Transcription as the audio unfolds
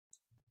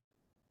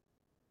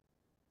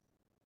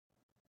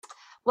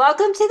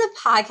Welcome to the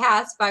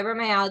podcast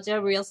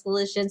Fibromyalgia Real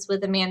Solutions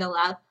with Amanda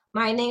Love.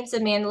 My name's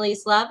Amanda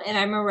Lise Love, and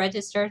I'm a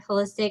registered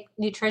holistic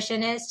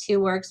nutritionist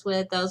who works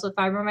with those with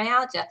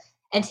fibromyalgia.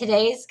 And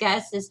today's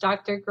guest is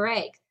Dr.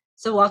 Greg.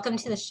 So, welcome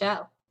to the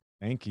show.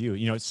 Thank you.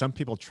 You know, some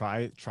people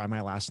try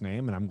my last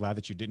name, and I'm glad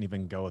that you didn't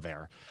even go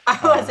there. I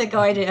Uh, wasn't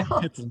going to.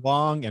 it's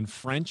long and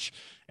French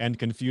and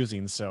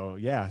confusing. So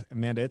yeah,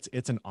 Amanda,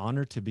 it's an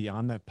honor to be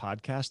on that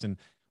podcast. And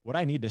what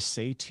I need to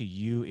say to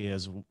you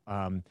is,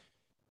 um,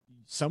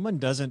 someone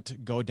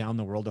doesn't go down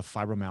the world of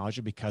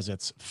fibromyalgia because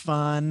it's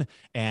fun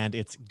and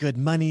it's good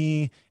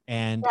money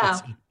and Yeah,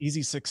 it's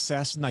easy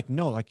success. And like,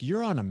 no, like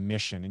you're on a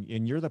mission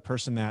and you're the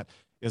person that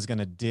is going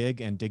to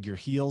dig your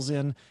heels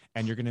in,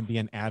 and you're going to be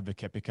an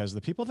advocate because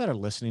the people that are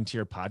listening to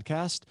your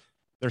podcast,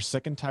 they're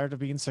sick and tired of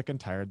being sick and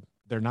tired.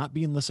 They're not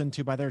being listened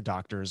to by their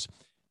doctors.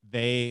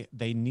 They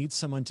need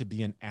someone to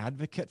be an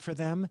advocate for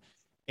them.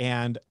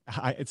 And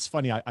it's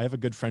funny. I have a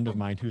good friend of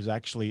mine who's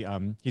actually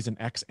he's an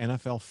ex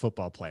NFL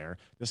football player.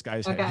 This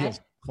guy's he okay. has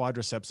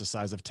quadriceps the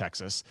size of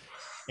Texas,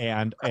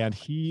 and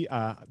he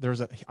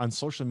there's a on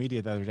social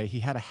media the other day he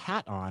had a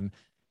hat on,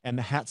 and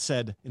the hat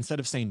said, instead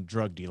of saying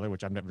drug dealer,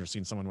 which I've never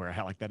seen someone wear a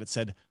hat like that, it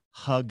said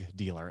hug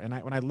dealer. And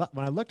when I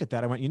looked at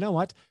that, I went, you know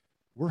what?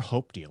 We're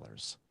hope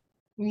dealers.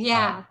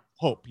 Yeah,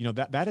 Hope. You know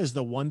that is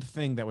the one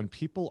thing that when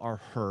people are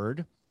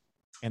heard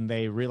and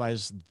they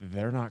realize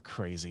they're not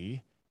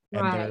crazy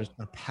and right. there's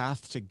a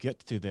path to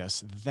get through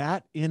this,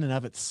 that in and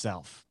of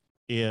itself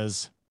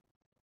is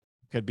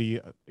could be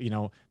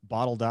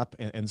bottled up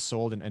and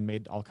sold and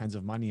made all kinds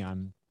of money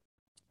on.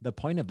 The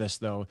point of this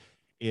though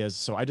is,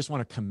 so I just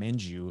want to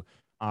commend you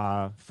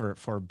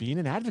for being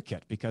an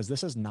advocate, because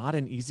this is not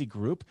an easy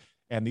group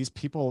and these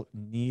people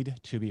need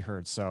to be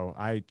heard. So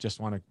I just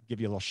want to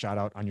give you a little shout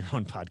out on your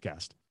own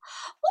podcast.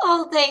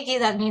 Well, thank you.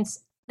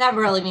 That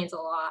really means a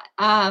lot.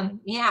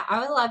 Yeah,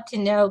 I would love to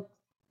know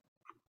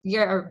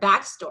your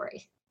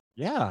backstory.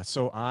 Yeah,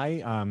 so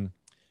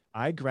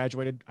I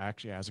graduated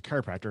actually as a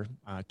chiropractor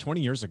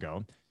 20 years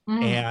ago,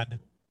 Mm, and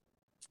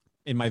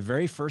in my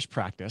very first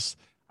practice,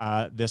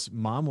 this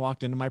mom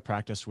walked into my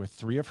practice with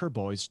three of her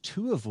boys,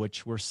 two of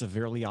which were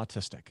severely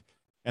autistic.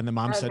 And the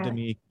mom said to okay.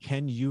 me,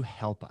 "Can you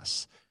help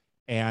us?"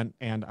 And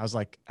I was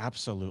like,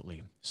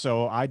 "Absolutely."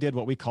 So I did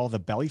what we call the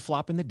belly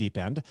flop in the deep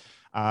end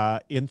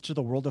into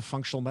the world of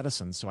functional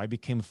medicine. So I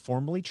became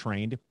formally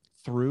trained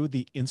through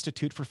the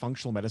Institute for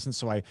Functional Medicine.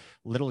 So I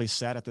literally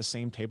sat at the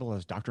same table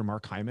as Dr.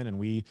 Mark Hyman, and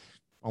we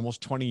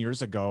almost 20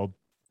 years ago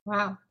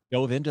Wow.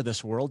 dove into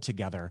this world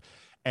together.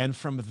 And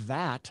from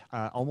that,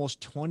 almost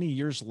 20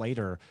 years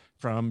later,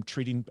 from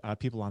treating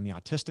people on the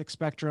autistic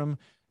spectrum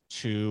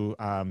to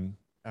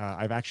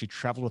I've actually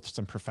traveled with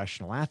some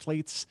professional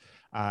athletes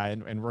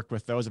and worked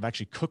with those. I've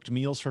actually cooked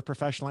meals for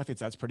professional athletes.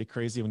 That's pretty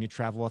crazy when you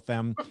travel with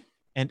them.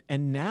 And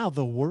now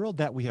the world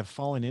that we have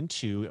fallen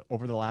into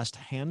over the last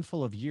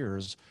handful of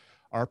years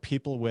are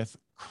people with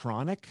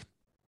chronic,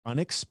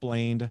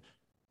 unexplained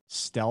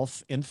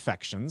stealth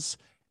infections.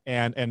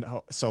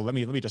 So let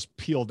me just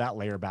peel that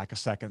layer back a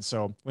second.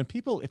 So when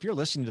people, if you're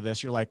listening to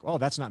this, you're like, oh,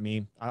 that's not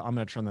me. I'm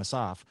going to turn this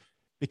off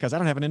because I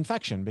don't have an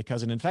infection,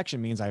 because an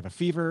infection means I have a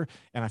fever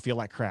and I feel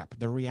like crap.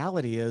 The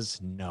reality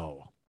is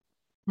no.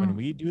 When Mm.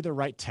 we do the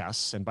right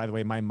tests, and by the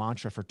way, my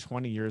mantra for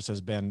 20 years has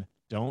been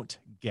don't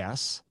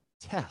guess,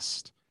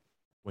 test.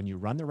 When you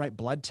run the right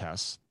blood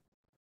tests,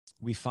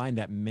 we find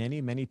that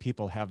many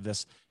people have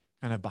this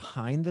kind of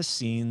behind the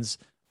scenes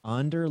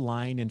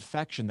underlying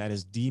infection that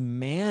is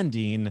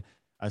demanding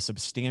a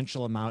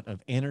substantial amount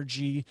of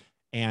energy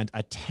and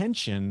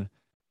attention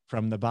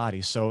from the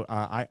body. So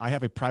I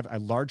have a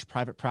large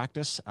private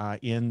practice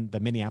in the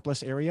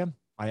Minneapolis area.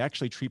 I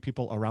actually treat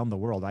people around the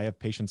world. I have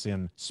patients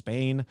in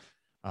Spain,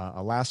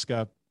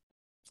 Alaska,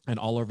 and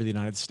all over the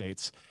United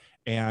States.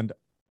 And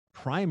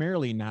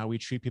primarily now we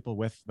treat people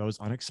with those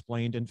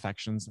unexplained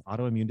infections,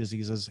 autoimmune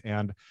diseases.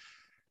 And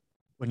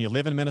when you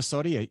live in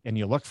Minnesota and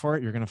you look for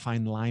it, you're going to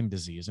find Lyme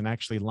disease. And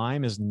actually,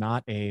 Lyme is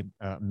not a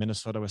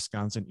Minnesota,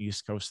 Wisconsin,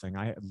 East Coast thing.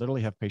 I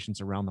literally have patients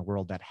around the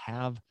world that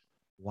have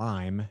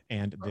Lyme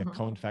and the Mhm.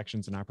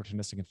 co-infections and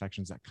opportunistic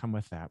infections that come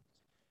with that.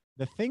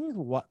 The thing,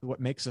 what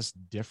makes us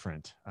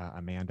different,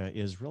 Amanda,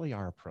 is really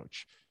our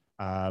approach.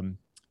 Um,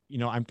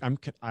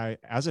 I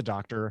as a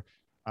doctor,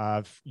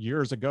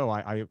 years ago,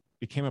 I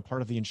became a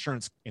part of the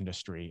insurance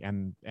industry,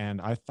 and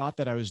I thought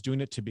that I was doing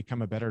it to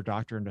become a better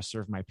doctor and to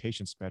serve my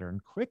patients better.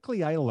 And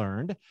quickly, I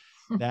learned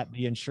that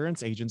the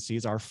insurance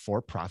agencies are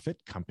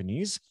for-profit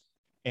companies,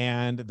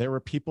 and there were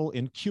people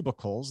in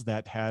cubicles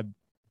that had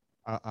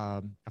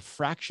a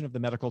fraction of the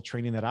medical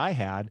training that I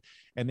had,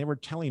 and they were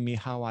telling me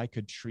how I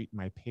could treat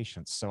my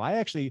patients. So I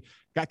actually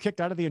got kicked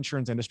out of the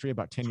insurance industry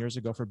about 10 years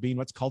ago for being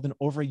what's called an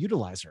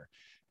overutilizer.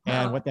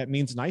 And Oh, what that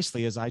means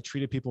nicely is I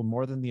treated people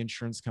more than the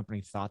insurance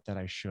company thought that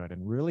I should.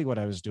 And really what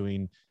I was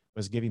doing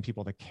was giving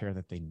people the care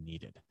that they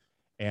needed.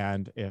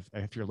 And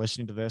if you're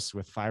listening to this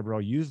with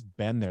fibro, you've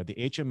been there. The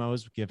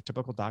HMOs give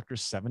typical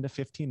doctors 7 to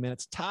 15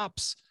 minutes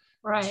tops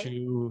right.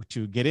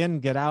 to get in,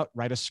 get out,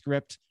 write a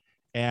script,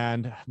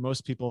 and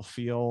most people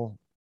feel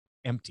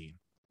empty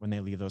when they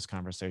leave those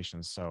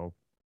conversations. So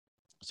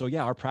So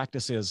yeah, our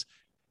practice is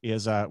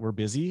we're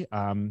busy.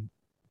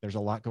 There's a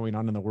lot going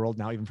on in the world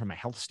now, even from a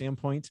health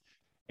standpoint.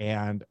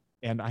 And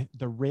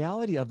the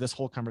reality of this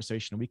whole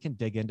conversation, we can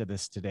dig into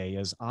this today,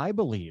 is I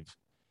believe.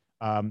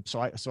 I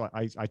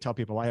tell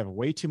people I have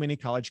way too many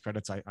college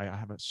credits. I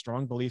have a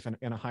strong belief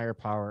in a higher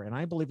power, and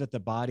I believe that the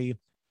body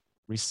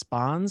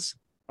responds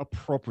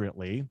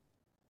appropriately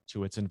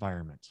to its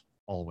environment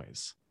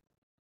always.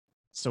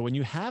 So when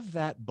you have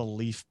that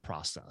belief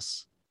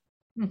process,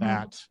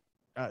 that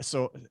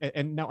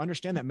and now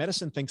understand that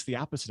medicine thinks the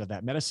opposite of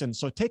that. Medicine,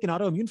 so take an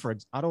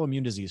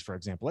autoimmune disease, for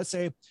example. Let's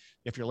say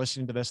if you're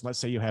listening to this, let's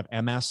say you have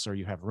MS or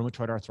you have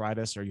rheumatoid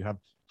arthritis or you have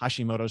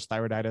Hashimoto's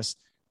thyroiditis.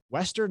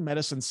 Western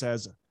medicine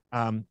says,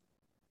 ma'am,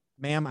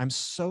 I'm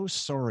so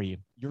sorry.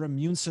 Your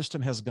immune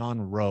system has gone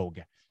rogue.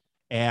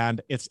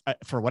 And it's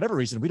for whatever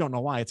reason, we don't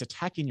know why, it's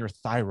attacking your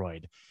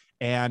thyroid.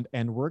 And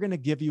we're going to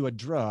give you a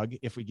drug,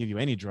 if we give you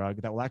any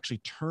drug, that will actually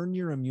turn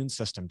your immune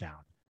system down,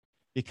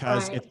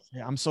 because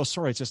I'm so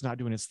sorry, it's just not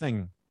doing its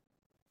thing.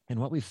 And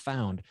what we've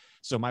found,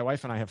 so my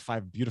wife and I have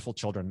 5 beautiful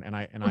children, and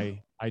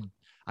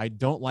I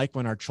don't like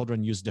when our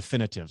children use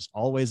definitives,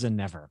 always and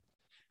never.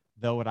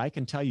 Though what I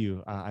can tell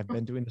you, I've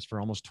been doing this for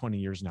almost 20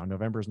 years now.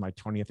 November is my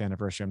 20th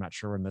anniversary. I'm not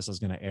sure when this is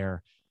going to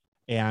air.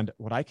 And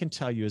what I can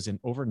tell you is in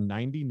over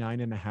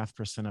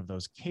 99.5% of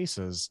those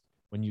cases,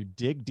 when you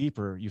dig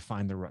deeper, you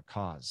find the root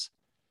cause.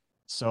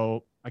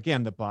 So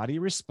again, the body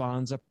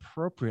responds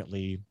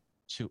appropriately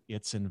to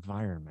its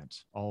environment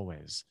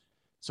always.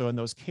 So in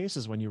those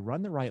cases, when you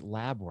run the right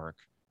lab work,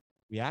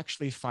 we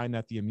actually find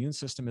that the immune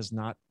system is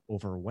not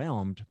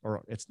overwhelmed,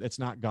 or it's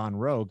not gone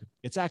rogue.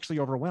 It's actually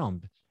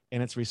overwhelmed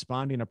and it's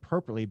responding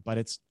appropriately, but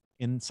it's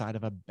inside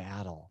of a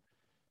battle.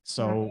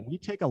 So we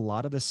take a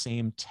lot of the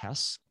same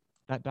tests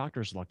that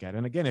doctors look at.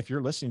 And again, if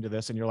you're listening to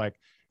this and you're like,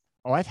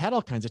 oh, I've had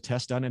all kinds of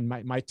tests done, and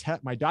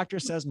my doctor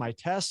says my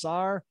tests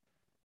are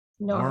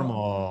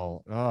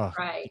normal. Oh,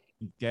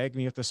 gag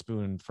me with a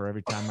spoon for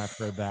every time I've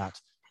heard that.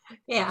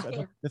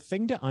 So the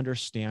thing to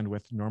understand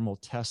with normal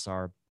tests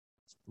are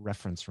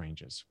reference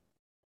ranges.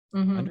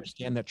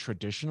 Understand that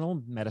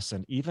traditional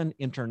medicine, even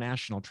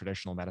international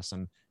traditional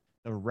medicine,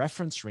 the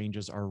reference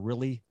ranges are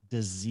really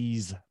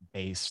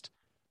disease-based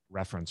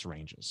reference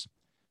ranges.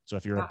 So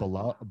if you're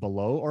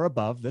below or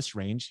above this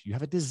range, you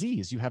have a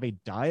disease. You have a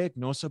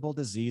diagnosable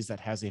disease that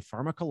has a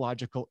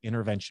pharmacological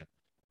intervention.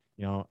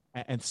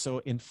 And so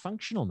in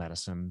functional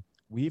medicine,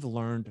 we've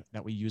learned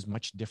that we use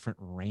much different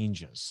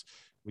ranges.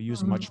 We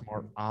use much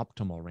more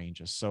optimal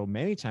ranges. So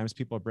many times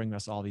people bring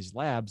us all these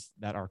labs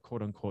that are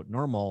quote unquote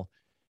normal.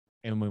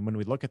 And when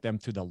we look at them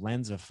through the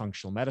lens of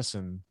functional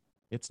medicine,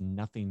 it's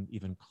nothing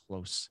even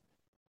close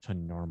to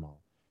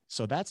normal.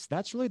 So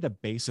that's really the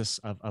basis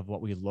of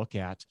what we look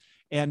at.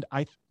 And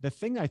the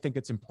thing I think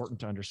it's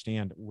important to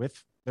understand,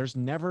 there's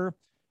never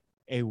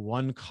a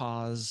one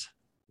cause,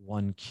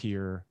 one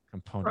cure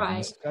component, and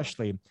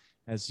especially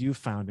as you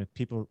found with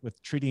people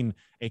with treating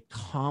a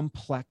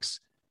complex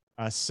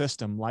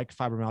system like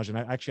fibromyalgia. And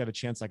I actually had a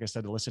chance, like I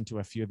said, to listen to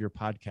a few of your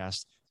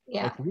podcasts.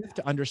 Like, we have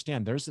to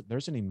understand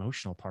there's an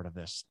emotional part of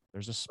this.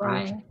 There's a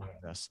spiritual part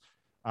of this.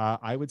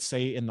 I would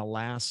say in the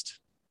last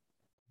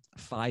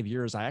 5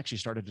 years, I actually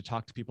started to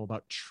talk to people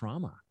about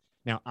trauma.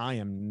 Now, I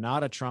am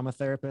not a trauma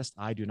therapist.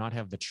 I do not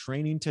have the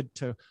training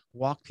to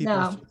walk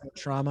people through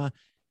trauma.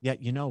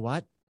 Yet, you know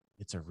what?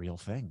 It's a real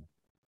thing.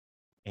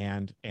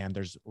 And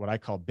there's what I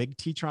call big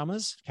T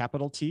traumas,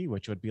 capital T,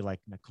 which would be like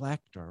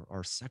neglect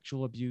or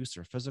sexual abuse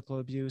or physical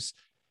abuse.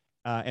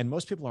 And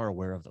most people are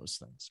aware of those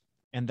things.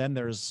 And then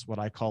there's what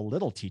I call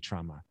little T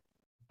trauma.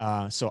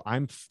 So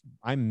I'm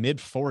mid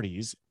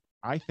 40s.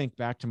 I think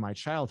back to my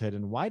childhood,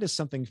 and why does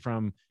something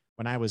from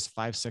when I was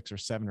 5, 6, or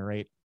 7 or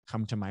 8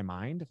 come to my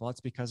mind? Well,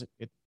 it's because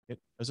it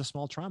was a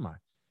small trauma.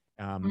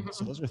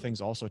 So those are things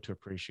also to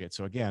appreciate.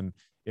 So again,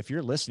 if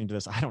you're listening to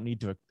this, I don't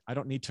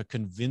need to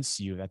convince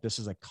you that this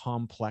is a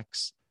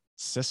complex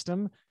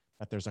system,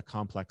 that there's a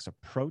complex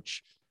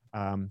approach.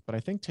 But I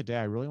think today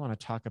I really want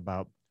to talk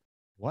about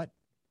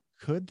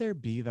could there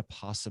be the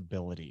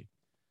possibility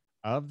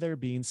of there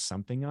being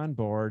something on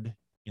board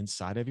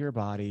inside of your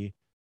body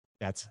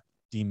that's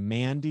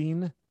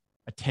demanding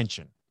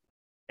attention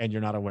and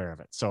you're not aware of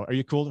it. So are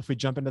you cool if we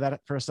jump into that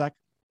for a sec?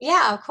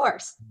 Yeah, of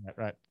course.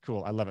 Right.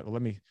 Cool. I love it. Well,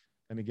 let me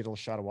get a little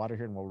shot of water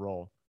here and we'll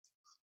roll.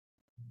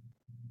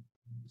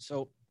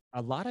 So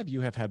a lot of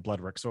you have had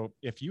blood work. So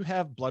if you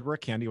have blood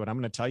work handy, what I'm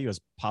going to tell you is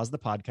pause the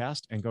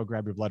podcast and go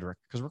grab your blood work,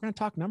 because we're going to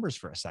talk numbers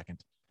for a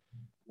second.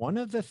 One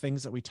of the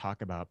things that we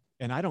talk about,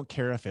 and I don't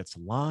care if it's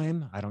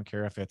Lyme, I don't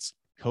care if it's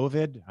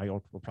COVID,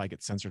 we'll probably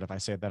get censored if I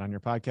say that on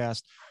your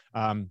podcast.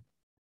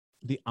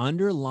 The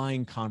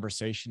underlying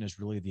conversation is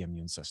really the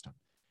immune system.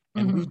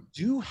 And we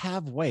do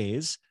have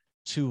ways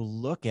to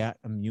look at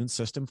immune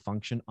system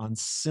function on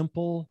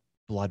simple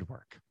blood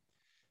work.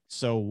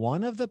 So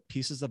one of the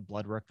pieces of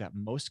blood work that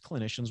most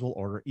clinicians will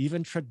order,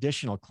 even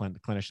traditional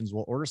clinicians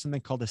will order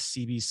something called a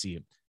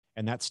CBC,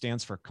 and that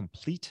stands for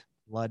complete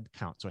blood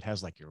count. So it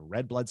has like your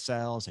red blood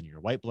cells and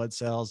your white blood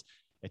cells.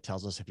 It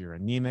tells us if you're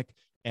anemic.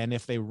 And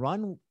if they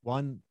run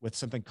one with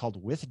something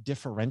called with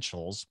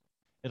differentials,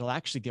 it'll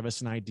actually give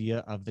us an idea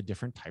of the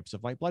different types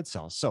of white blood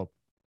cells. So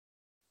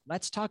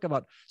let's talk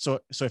about, so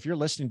if you're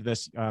listening to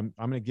this, I'm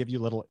going to give you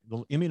a little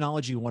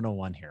immunology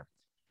 101 here.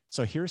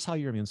 So here's how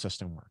your immune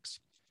system works.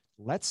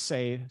 Let's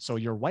say, so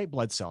your white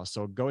blood cells,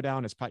 so go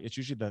down, it's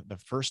usually the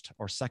first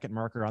or second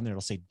marker on there,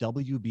 it'll say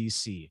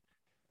WBC.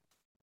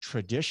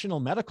 Traditional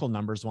medical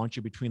numbers want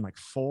you between like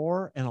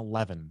 4 and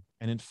 11.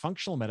 And in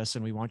functional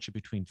medicine, we want you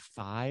between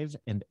 5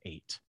 and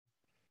 8.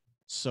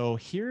 So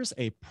here's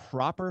a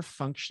proper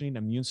functioning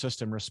immune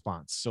system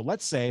response. So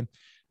let's say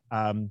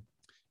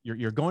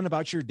you're going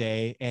about your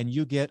day and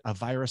you get a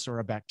virus or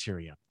a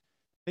bacteria.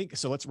 We're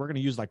going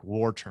to use like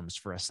war terms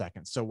for a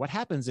second. So what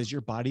happens is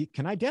your body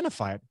can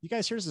identify it. You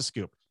guys, here's the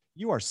scoop.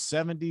 You are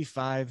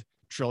 75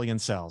 trillion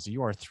cells.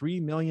 You are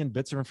 3 million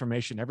bits of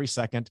information every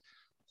second.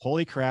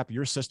 Holy crap,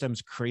 your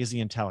system's crazy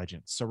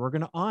intelligent. So we're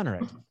going to honor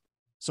it.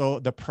 So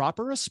the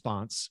proper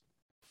response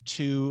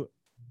to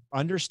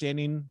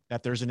understanding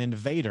that there's an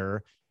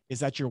invader is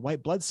that your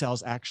white blood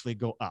cells actually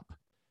go up.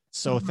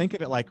 So think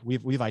of it like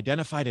we've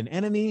identified an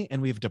enemy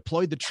and we've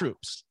deployed the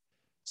troops.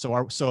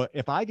 So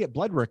if I get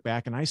blood work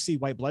back and I see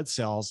white blood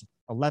cells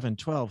 11,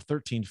 12,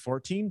 13,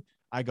 14,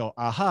 I go,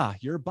 aha,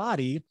 your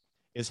body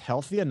is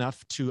healthy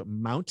enough to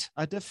mount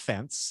a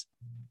defense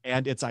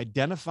and it's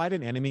identified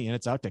an enemy and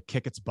it's out to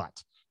kick its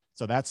butt.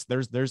 So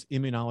there's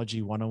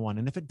immunology 101.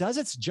 And if it does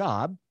its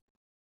job,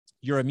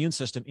 your immune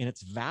system in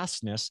its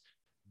vastness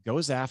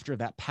goes after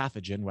that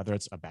pathogen, whether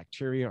it's a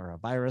bacteria or a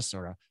virus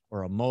or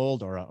a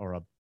mold or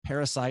a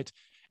parasite,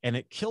 and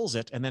it kills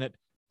it. And then it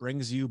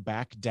brings you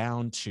back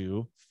down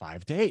to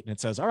 5 to 8. And it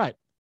says, all right,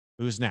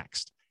 who's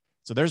next?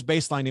 So there's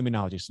baseline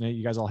immunology. So now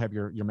you guys all have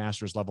your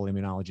master's level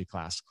immunology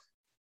class.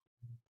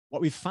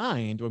 What we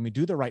find when we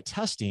do the right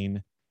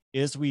testing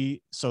is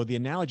so the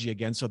analogy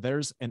again, so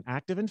there's an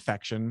active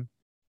infection.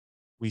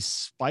 We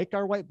spike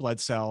our white blood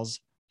cells.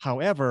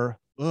 However,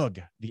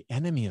 the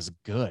enemy is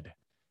good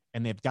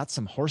and they've got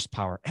some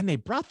horsepower and they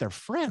brought their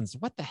friends.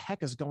 What the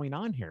heck is going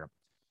on here?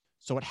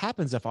 So what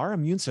happens if our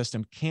immune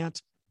system can't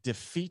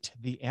defeat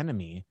the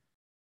enemy?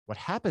 What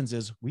happens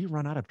is we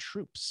run out of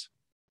troops.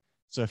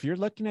 So if you're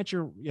looking at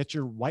your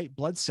white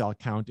blood cell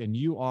count and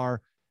you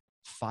are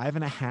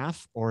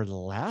 5.5 or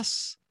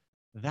less,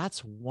 that's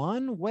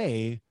one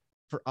way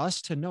for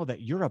us to know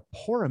that your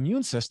poor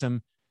immune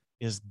system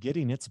is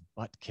getting its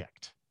butt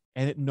kicked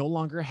and it no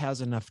longer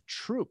has enough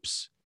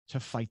troops to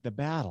fight the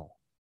battle.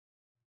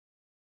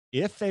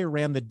 If they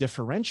ran the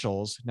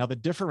differentials, now the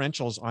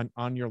differentials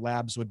on your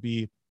labs would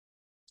be,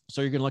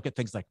 so you're going to look at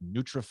things like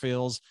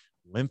neutrophils,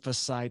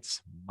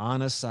 lymphocytes,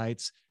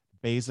 monocytes,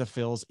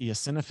 basophils,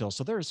 eosinophils.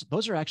 So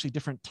those are actually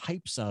different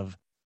types of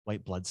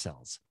white blood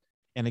cells.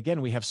 And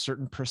again, we have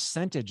certain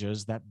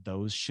percentages that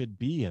those should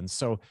be in.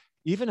 So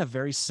even a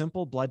very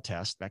simple blood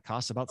test that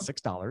costs about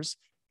 $6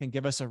 can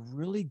give us a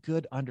really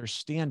good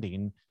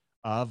understanding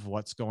of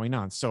what's going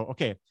on. So,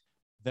 okay,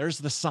 there's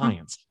the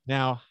science.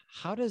 Now,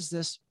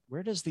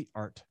 where does the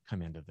art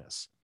come into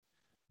this?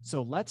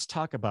 So let's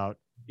talk about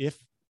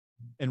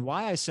and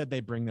why I said they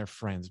bring their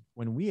friends.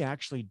 When we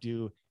actually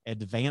do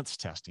advanced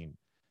testing,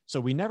 so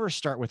we never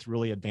start with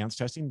really advanced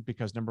testing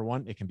because number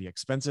one, it can be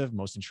expensive.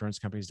 Most insurance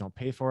companies don't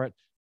pay for it.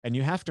 And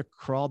you have to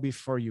crawl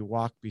before you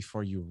walk,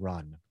 before you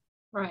run.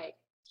 Right.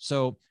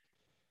 So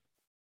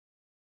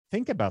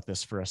think about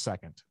this for a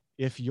second.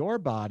 If your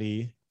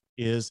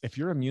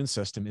immune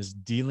system is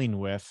dealing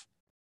with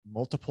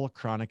multiple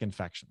chronic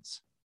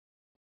infections,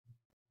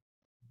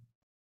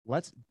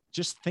 let's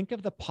just think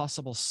of the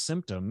possible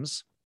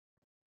symptoms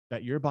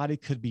that your body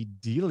could be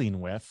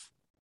dealing with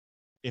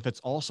if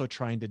it's also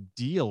trying to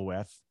deal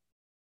with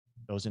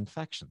those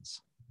infections.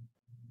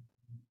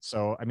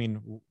 So, I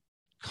mean,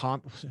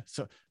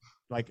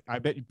 I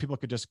bet people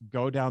could just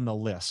go down the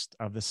list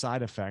of the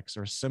side effects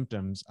or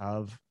symptoms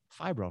of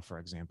fibro, for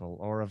example,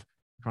 or of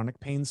chronic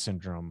pain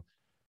syndrome.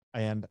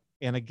 And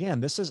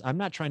again, I'm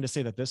not trying to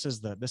say that this is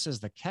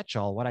the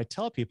catch-all. What I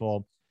tell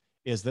people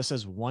is this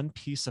is one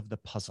piece of the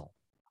puzzle.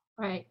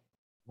 Right.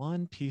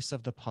 One piece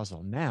of the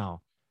puzzle.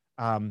 Now,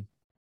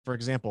 for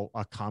example,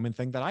 a common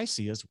thing that I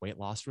see is weight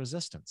loss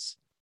resistance.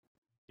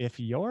 If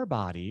your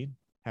body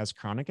has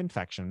chronic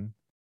infection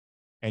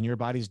and your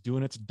body's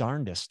doing its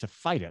darndest to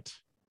fight it,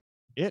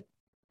 it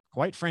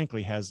quite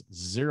frankly has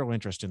zero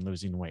interest in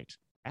losing weight.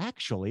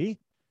 Actually,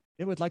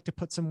 it would like to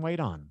put some weight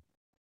on.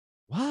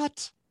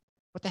 What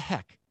the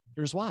heck?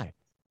 Here's why.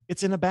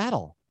 It's in a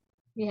battle.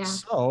 Yeah.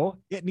 So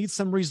it needs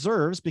some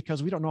reserves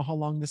because we don't know how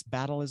long this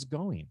battle is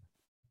going.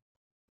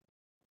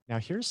 Now,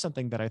 here's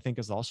something that I think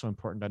is also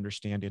important to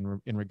understand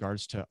in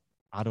regards to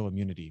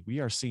autoimmunity. We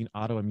are seeing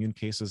autoimmune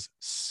cases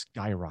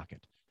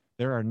skyrocket.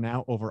 There are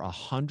now over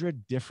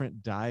 100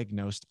 different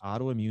diagnosed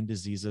autoimmune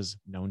diseases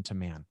known to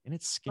man. And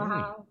it's scary,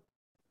 Wow.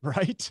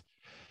 right?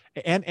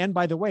 And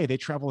by the way, they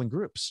travel in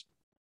groups.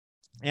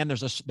 And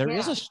there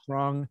is a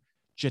strong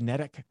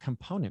genetic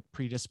component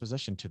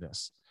predisposition to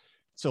this.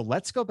 So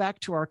let's go back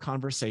to our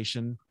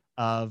conversation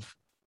of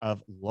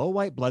low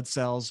white blood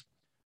cells.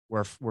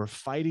 We're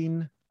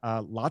fighting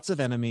lots of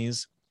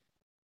enemies.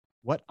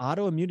 What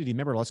autoimmunity,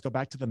 remember, let's go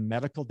back to the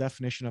medical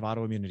definition of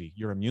autoimmunity.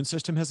 Your immune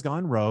system has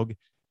gone rogue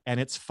and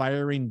it's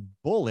firing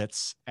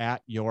bullets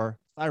at your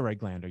thyroid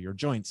gland or your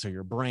joints or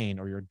your brain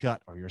or your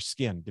gut or your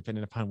skin,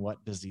 depending upon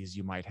what disease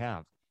you might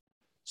have.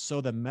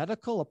 So the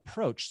medical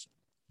approach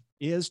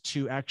is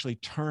to actually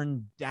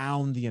turn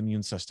down the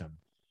immune system.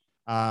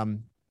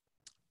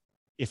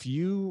 If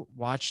you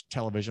watch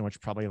television, which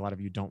probably a lot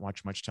of you don't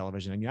watch much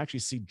television, and you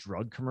actually see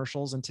drug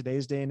commercials in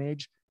today's day and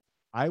age,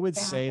 I would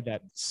say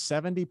that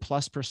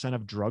 70+%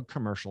 of drug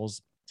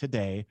commercials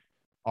today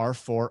are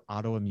for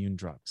autoimmune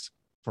drugs,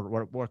 for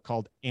what are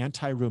called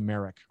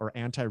anti-rheumeric or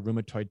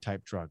anti-rheumatoid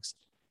type drugs.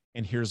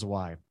 And here's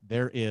why.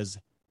 There is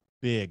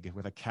big,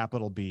 with a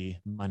capital B,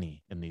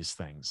 money in these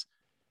things.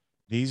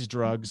 These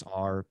drugs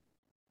are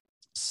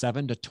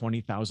 $7,000 to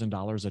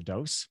 $20,000 a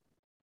dose.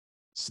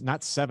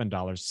 Not $7,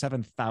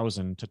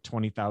 $7,000 to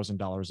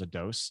 $20,000 a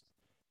dose,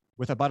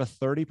 with about a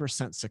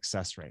 30%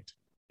 success rate.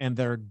 And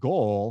their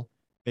goal,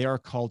 they are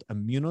called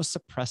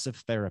immunosuppressive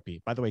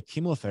therapy. By the way,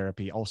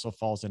 chemotherapy also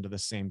falls into the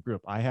same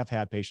group. I have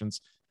had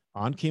patients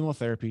on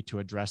chemotherapy to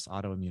address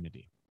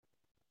autoimmunity.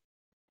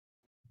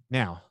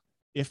 Now,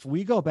 if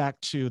we go back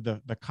to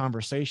the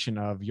conversation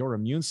of your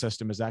immune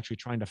system is actually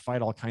trying to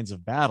fight all kinds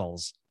of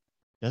battles,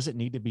 does it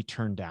need to be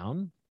turned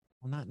down?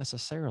 Well, not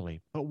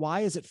necessarily. But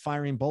why is it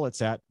firing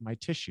bullets at my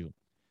tissue?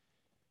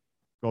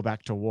 Go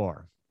back to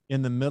war.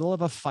 In the middle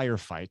of a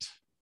firefight,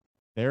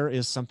 there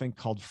is something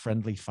called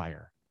friendly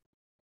fire.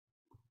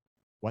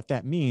 What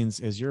that means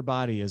is your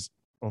body is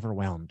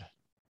overwhelmed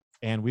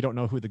and we don't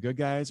know who the good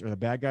guys or the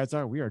bad guys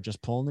are. We are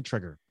just pulling the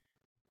trigger.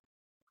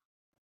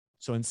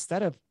 So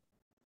instead of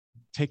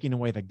taking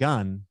away the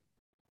gun,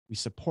 we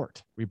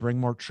support, we bring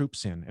more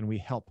troops in and we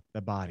help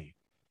the body.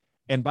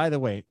 And by the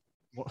way,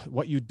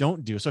 what you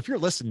don't do. So if you're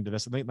listening to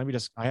this, let me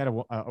just, I had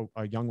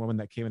a young woman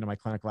that came into my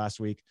clinic last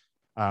week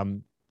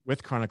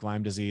with chronic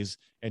Lyme disease,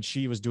 and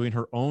she was doing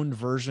her own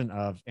version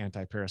of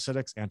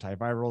antiparasitics,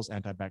 antivirals,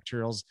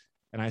 antibacterials.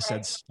 And I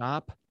said,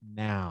 stop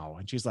now.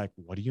 And she's like,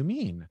 what do you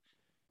mean?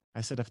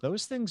 I said, if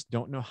those things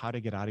don't know how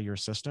to get out of your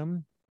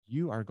system,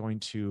 you are going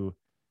to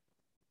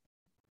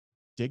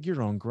dig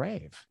your own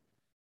grave.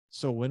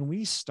 So when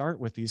we start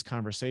with these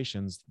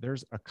conversations,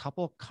 there's a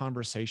couple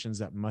conversations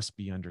that must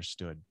be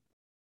understood.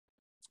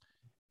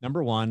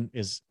 Number one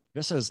is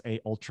this is a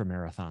ultra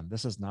marathon.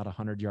 This is not a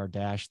 100-yard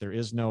dash. There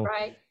is no,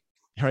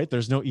 right?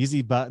 There's no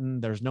easy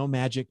button. There's no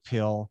magic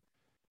pill.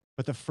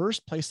 But the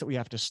first place that we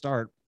have to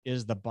start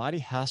is the body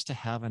has to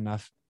have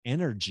enough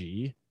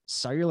energy,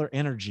 cellular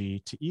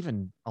energy, to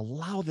even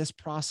allow this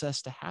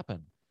process to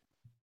happen.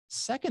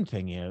 Second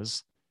thing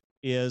is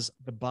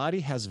the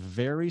body has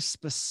very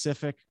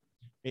specific,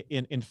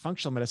 in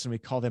functional medicine, we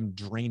call them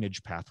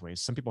drainage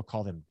pathways. Some people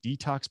call them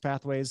detox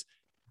pathways.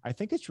 I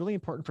think it's really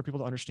important for people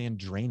to understand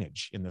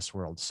drainage in this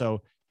world.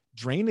 So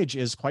drainage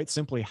is quite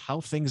simply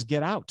how things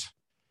get out.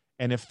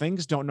 And if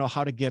things don't know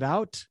how to get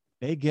out,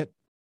 they get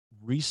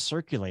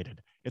recirculated.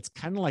 It's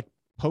kind of like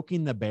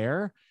poking the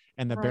bear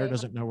and the bear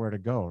doesn't know where to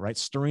go, right?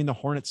 Stirring the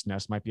hornet's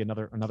nest might be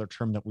another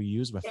term that we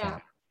use with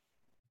that.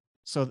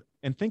 So,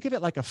 and think of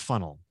it like a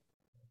funnel.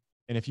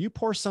 And if you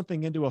pour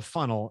something into a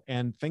funnel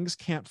and things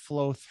can't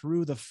flow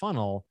through the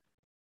funnel,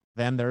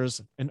 then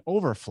there's an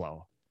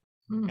overflow.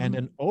 And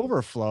an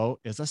overflow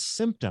is a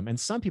symptom. And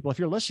some people, if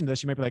you're listening to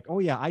this, you might be like, oh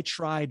yeah, I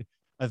tried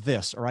a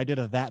this, or I did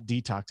a that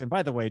detox. And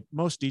by the way,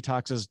 most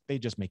detoxes, they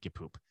just make you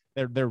poop.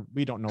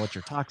 We don't know what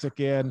you're toxic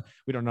in.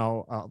 We don't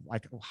know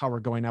like how we're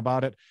going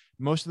about it.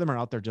 Most of them are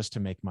out there just to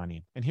make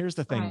money. And here's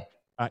the thing.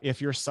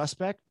 If you're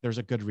suspect, there's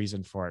a good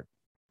reason for it.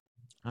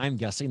 I'm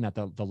guessing that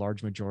the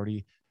large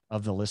majority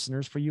of the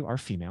listeners for you are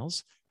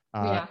females.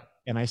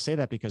 And I say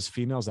that because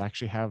females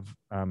actually have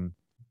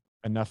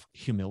enough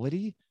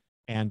humility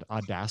and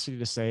audacity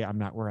to say, I'm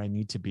not where I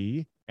need to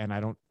be. And I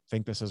don't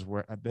think this is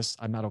where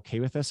I'm not okay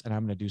with this. And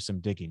I'm going to do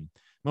some digging.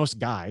 Most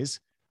guys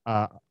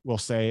will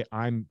say,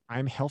 I'm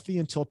healthy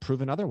until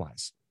proven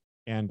otherwise.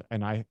 And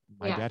my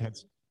dad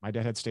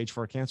had stage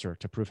 4 cancer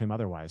to prove him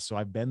otherwise. So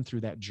I've been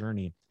through that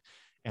journey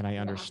and I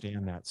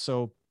understand that.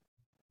 So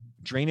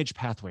drainage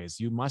pathways,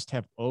 you must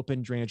have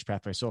open drainage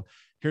pathways. So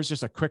here's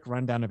just a quick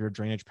rundown of your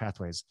drainage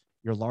pathways.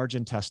 Your large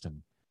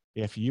intestine.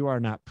 If you are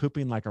not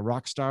pooping like a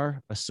rock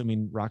star,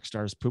 assuming rock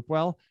stars poop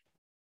well,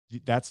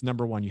 that's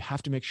number one. You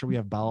have to make sure we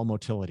have bowel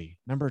motility.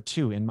 Number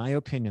two, in my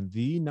opinion,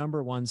 the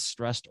number one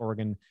stressed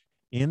organ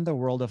in the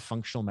world of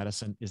functional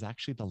medicine is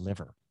actually the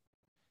liver.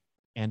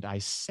 And I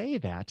say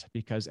that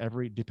because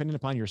depending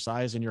upon your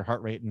size and your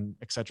heart rate and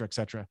et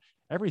cetera,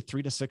 every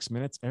 3 to 6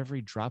 minutes,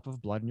 every drop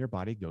of blood in your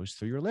body goes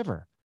through your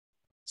liver.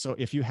 So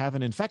if you have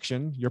an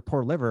infection, your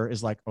poor liver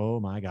is like, oh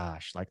my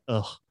gosh, like,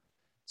 ugh.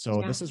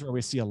 So this is where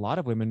we see a lot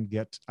of women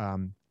get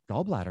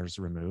gallbladders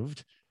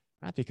removed,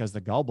 not because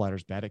the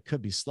gallbladder's bad. It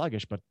could be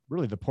sluggish, but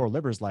really the poor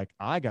liver's like,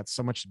 I got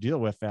so much to deal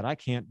with that I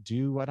can't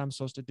do what I'm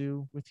supposed to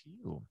do with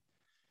you.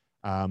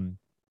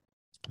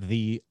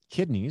 The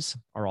kidneys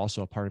are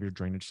also a part of your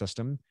drainage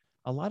system.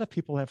 A lot of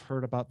people have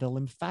heard about the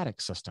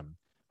lymphatic system.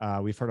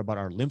 We've heard about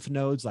our lymph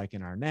nodes, like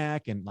in our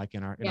neck and like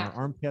in our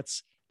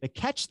armpits. The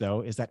catch,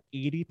 though, is that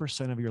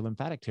 80% of your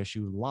lymphatic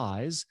tissue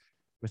lies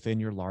within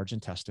your large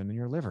intestine and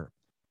your liver.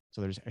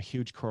 So there's a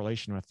huge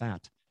correlation with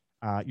that.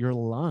 Your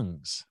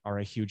lungs are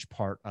a huge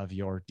part of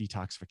your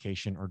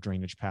detoxification or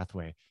drainage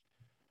pathway.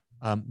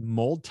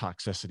 Mold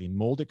toxicity,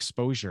 mold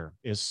exposure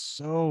is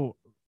so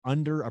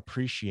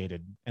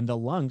underappreciated. And the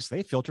lungs,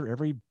 they filter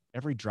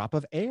every drop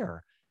of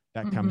air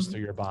that comes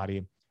through your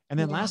body. And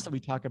then lastly, we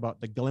talk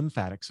about the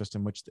glymphatic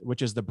system,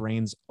 which is the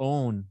brain's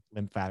own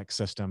lymphatic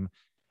system.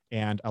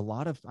 And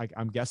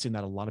I'm guessing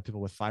that a lot of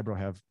people with fibro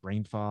have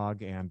brain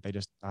fog, and they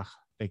just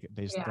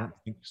don't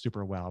think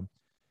super well.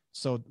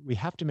 So we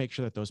have to make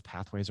sure that those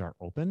pathways are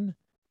open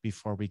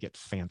before we get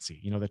fancy.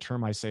 You know, the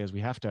term I say is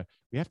we have to,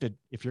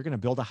 if you're going to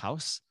build a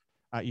house,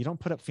 you don't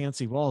put up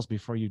fancy walls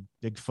before you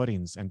dig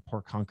footings and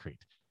pour concrete.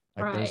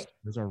 Like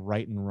there's a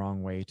right and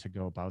wrong way to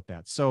go about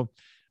that. So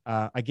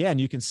again,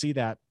 you can see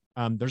that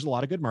there's a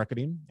lot of good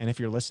marketing. And if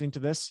you're listening to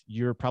this,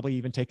 you're probably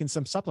even taking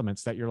some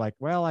supplements that you're like,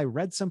 well, I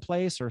read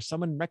someplace or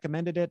someone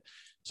recommended it,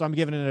 so I'm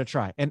giving it a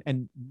try.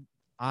 And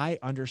I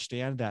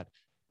understand that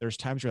there's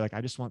times you're like,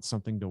 I just want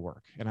something to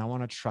work and I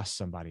want to trust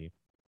somebody.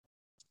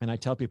 And I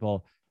tell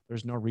people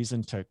there's no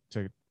reason to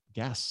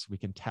guess. We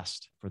can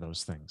test for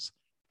those things.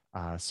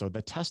 So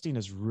the testing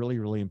is really,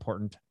 really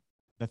important.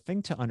 The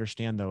thing to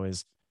understand, though,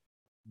 is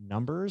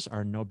numbers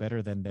are no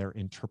better than their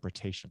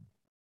interpretation,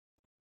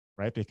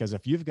 right? Because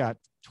if you've got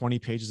 20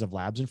 pages of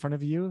labs in front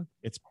of you,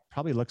 it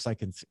probably looks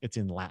like it's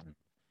in Latin,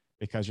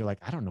 because you're like,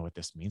 I don't know what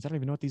this means. I don't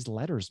even know what these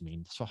letters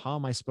mean. So how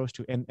am I supposed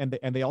to? And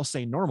they all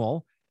say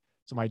normal.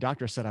 So my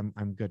doctor said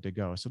I'm good to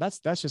go. So that's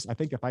just, I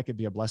think if I could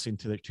be a blessing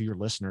to your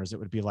listeners, it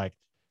would be like,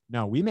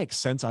 no, we make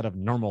sense out of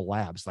normal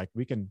labs. Like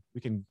we can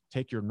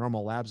take your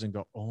normal labs and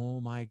go,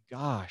 oh my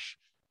gosh,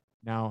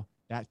 now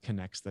that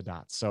connects the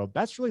dots. So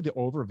that's really the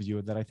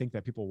overview that I think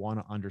that people want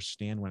to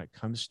understand when it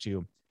comes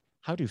to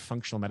how do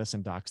functional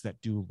medicine docs that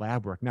do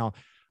lab work. Now,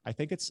 I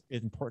think it's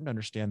important to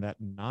understand that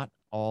not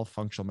all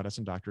functional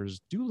medicine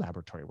doctors do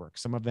laboratory work.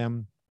 Some of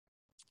them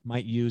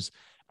might use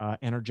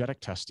energetic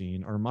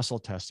testing or muscle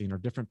testing or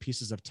different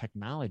pieces of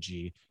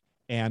technology.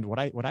 And what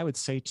I would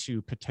say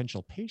to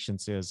potential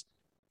patients is,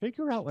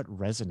 figure out what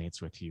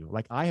resonates with you.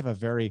 Like I have a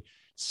very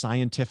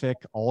scientific,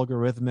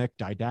 algorithmic,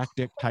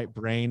 didactic type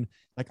brain.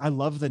 Like I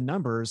love the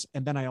numbers.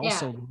 And then I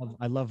also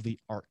love the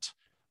art.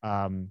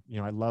 You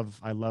know,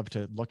 I love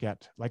to look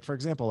at, like, for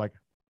example, like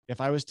if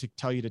I was to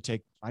tell you to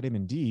take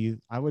vitamin D,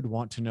 I would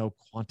want to know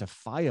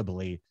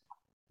quantifiably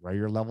where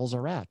your levels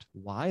are at,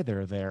 why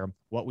they're there,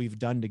 what we've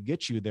done to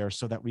get you there,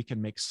 so that we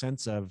can make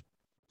sense of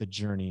the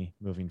journey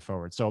moving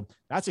forward. So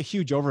that's a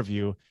huge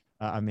overview,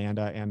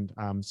 Amanda. And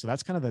so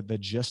that's kind of the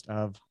gist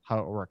of how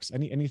it works.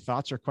 Any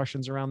thoughts or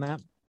questions around that?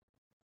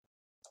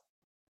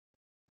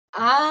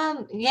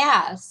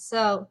 Yeah.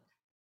 So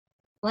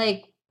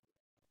like,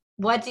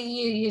 what do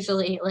you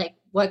usually like?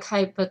 What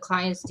type of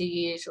clients do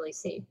you usually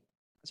see?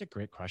 That's a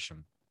great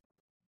question.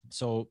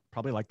 So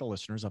probably like the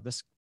listeners of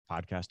this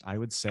podcast, I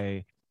would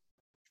say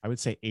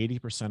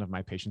 80% of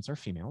my patients are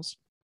females.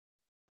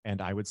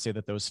 And I would say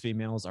that those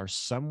females are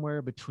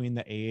somewhere between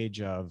the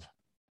age of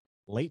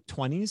late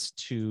 20s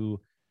to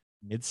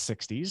mid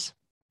 60s.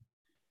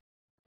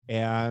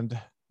 And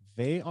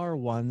they are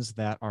ones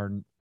that are,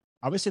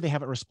 obviously they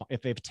haven't responded.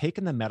 If they've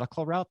taken the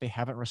medical route, they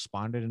haven't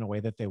responded in a way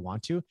that they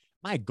want to.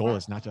 My goal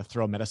is not to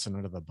throw medicine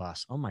under the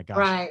bus. Oh my gosh.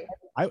 Right.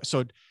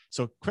 So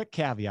quick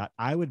caveat,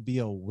 I would be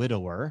a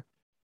widower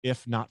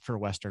if not for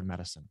Western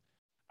medicine.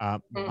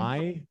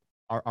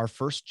 Our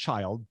first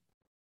child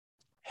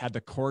had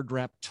the cord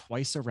wrapped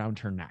twice around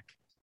her neck.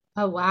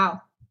 Oh,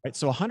 wow. Right.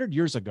 So 100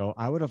 years ago,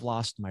 I would have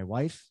lost my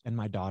wife and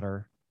my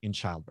daughter in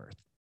childbirth.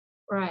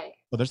 Right.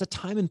 Well, there's a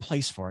time and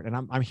place for it. And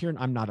I'm here.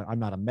 I'm not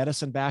a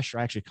medicine basher.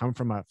 I actually come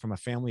from a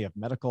family of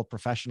medical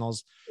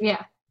professionals.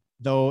 Yeah.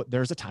 Though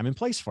there's a time and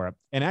place for it.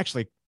 And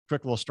actually,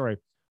 quick little story.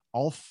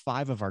 All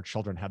 5 of our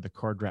children had the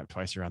cord wrapped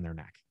twice around their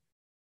neck.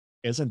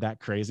 Isn't that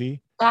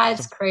crazy?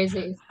 That's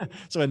crazy.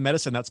 So in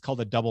medicine, that's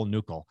called a double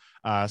nuchal.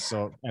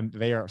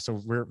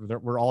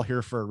 We're all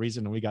here for a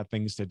reason, and we got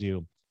things to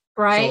do.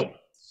 Right.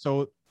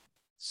 So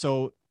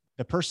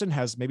the person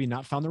has maybe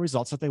not found the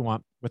results that they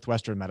want with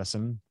Western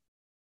medicine.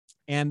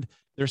 And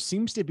there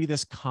seems to be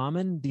this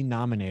common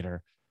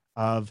denominator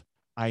of,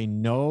 I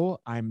know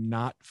I'm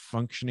not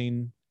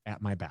functioning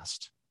at my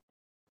best.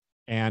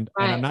 And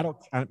I'm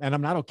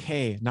not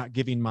okay not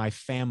giving my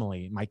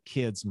family, my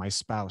kids, my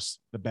spouse,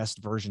 the best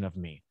version of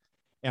me.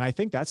 And I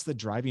think that's the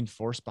driving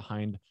force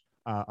behind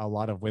a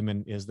lot of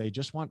women, is they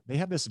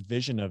have this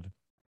vision of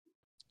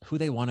who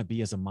they want to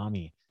be as a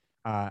mommy,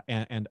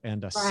 and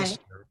a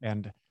sister,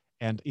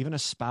 and even a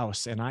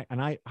spouse. And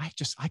I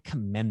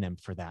commend them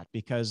for that,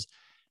 because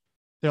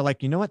they're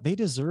like, you know what, they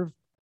deserve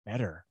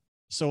better.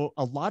 So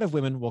a lot of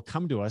women will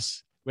come to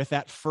us with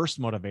that first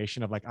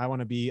motivation of like, I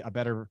want to be a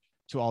better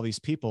to all these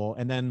people.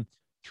 And then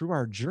through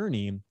our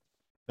journey,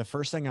 the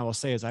first thing I will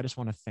say is, I just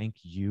want to thank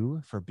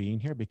you for being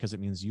here, because it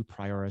means you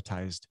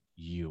prioritized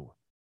you.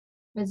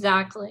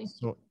 Exactly.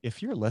 So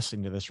if you're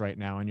listening to this right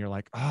now and you're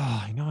like,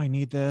 oh, I know I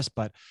need this,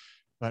 but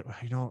but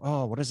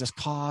oh, what does this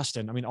cost?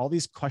 And I mean, all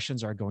these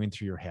questions are going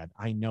through your head.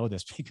 I know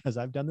this because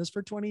I've done this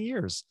for 20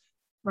 years.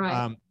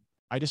 Right.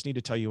 I just need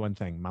to tell you one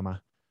thing,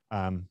 mama,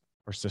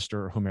 or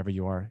sister, or whomever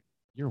you are,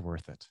 you're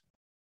worth it.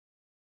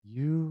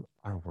 You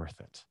are worth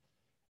it.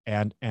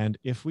 And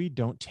if we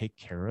don't take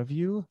care of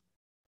you,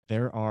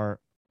 there are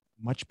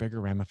much bigger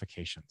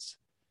ramifications.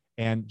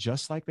 And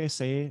just like they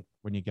say,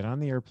 when you get on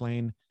the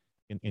airplane,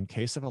 in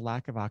case of a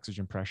lack of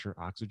oxygen pressure,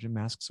 oxygen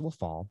masks will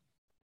fall.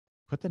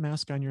 Put the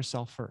mask on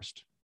yourself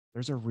first.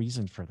 There's a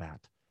reason for that.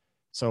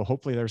 So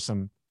hopefully there's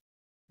some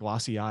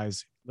glossy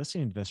eyes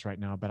listening to this right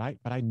now, but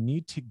I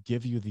need to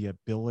give you the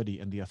ability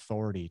and the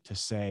authority to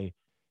say,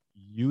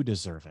 you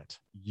deserve it.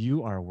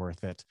 You are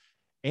worth it.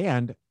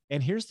 And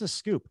here's the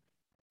scoop.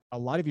 A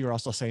lot of you are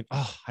also saying,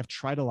 oh, I've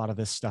tried a lot of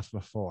this stuff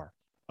before.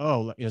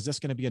 Oh, is this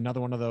going to be another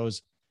one of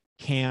those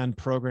canned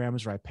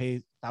programs where I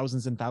pay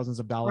thousands and thousands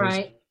of dollars?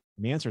 Right.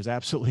 And the answer is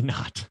absolutely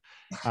not.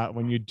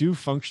 When you do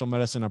functional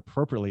medicine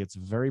appropriately, it's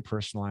very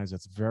personalized.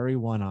 It's very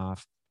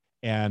one-off.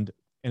 And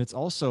it's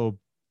also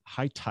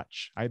high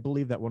touch. I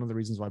believe that one of the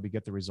reasons why we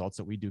get the results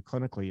that we do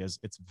clinically is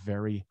it's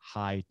very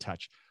high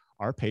touch.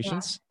 Our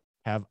patients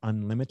have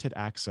unlimited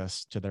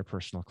access to their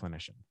personal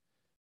clinician.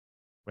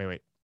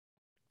 Wait.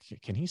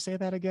 Can he say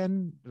that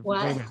again?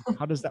 What? Wait,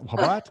 how does that,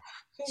 what?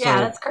 Yeah, So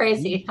that's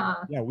crazy.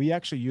 we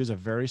actually use a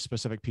very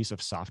specific piece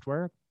of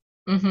software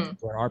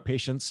where our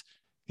patients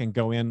can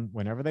go in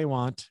whenever they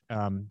want,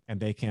 and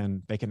they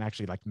can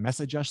actually like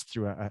message us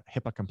through a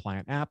HIPAA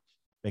compliant app.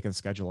 They can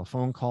schedule a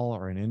phone call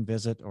or an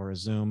in-visit or a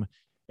Zoom.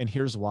 And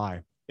here's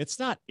why. It's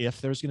not if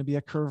there's going to be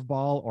a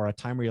curveball or a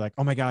time where you're like,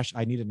 oh my gosh,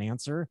 I need an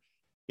answer.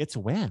 It's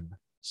when.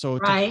 So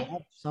to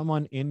have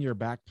someone in your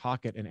back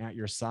pocket and at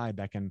your side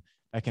that can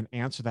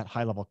answer that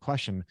high level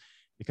question,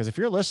 because if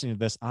you're listening to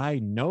this, I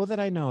know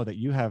that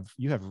you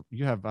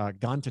have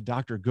gone to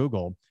Dr.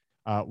 Google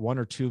one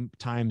or two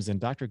times, and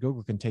Dr.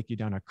 Google can take you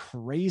down a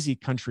crazy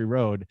country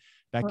road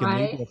that can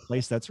lead to a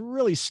place that's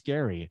really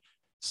scary.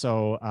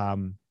 So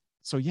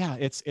yeah,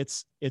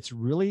 it's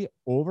really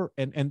over.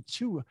 And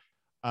two,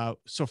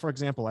 so for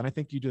example, and I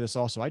think you do this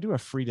also, I do a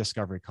free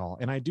discovery call,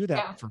 and I do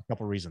that for a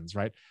couple of reasons,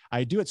 right?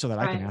 I do it so that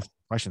I can ask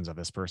questions of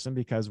this person,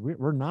 because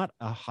we're not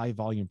a high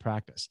volume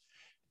practice.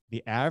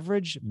 The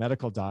average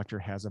medical doctor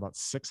has about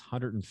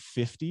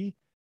 650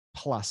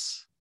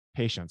 plus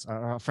patients.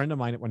 A friend of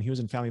mine, when he was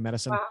in family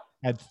medicine,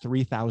 had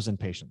 3,000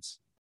 patients.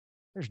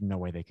 There's no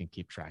way they can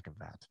keep track of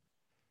that.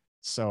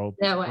 So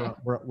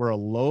we're a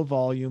low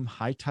volume,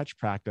 high touch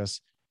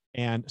practice.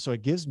 And so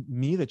it gives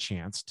me the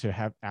chance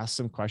to ask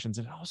some questions.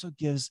 And it also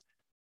gives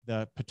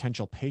the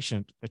potential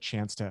patient a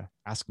chance to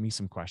ask me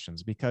some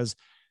questions, because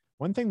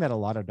one thing that a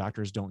lot of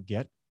doctors don't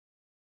get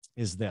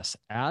is this: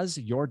 as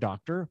your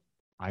doctor,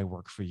 I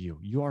work for you.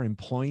 You are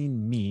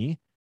employing me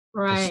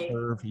to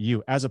serve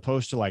you, as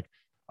opposed to like,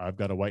 I've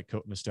got a white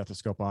coat and a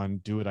stethoscope on,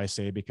 do what I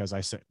say because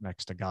I sit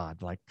next to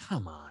God. Like,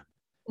 come on.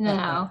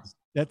 No.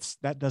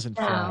 That doesn't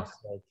fly.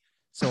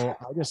 So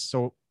I just,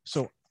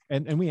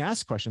 and we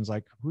ask questions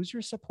like, who's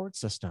your support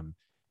system?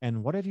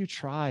 And what have you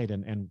tried?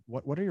 And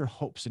what are your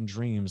hopes and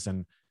dreams?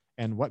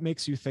 And what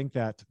makes you think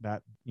that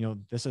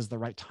this is the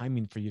right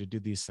timing for you to do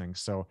these things?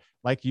 So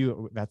like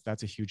you,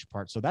 that's a huge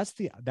part. So that's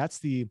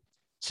the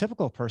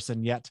typical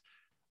person. Yet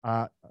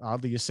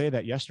oddly, you say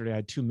that yesterday I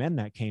had two men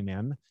that came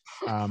in,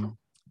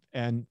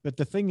 but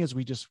the thing is,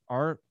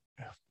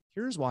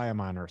 here's why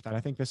I'm on earth. And I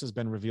think this has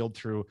been revealed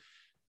through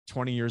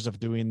 20 years of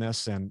doing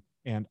this, and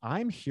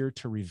I'm here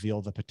to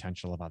reveal the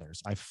potential of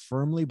others. I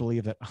firmly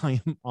believe that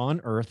I am on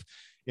earth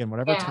in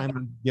whatever time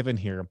I'm given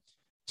here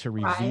to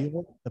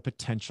reveal the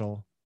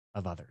potential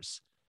of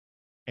others.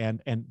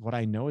 And what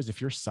I know is,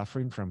 if you're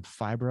suffering from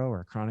fibro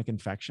or chronic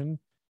infection,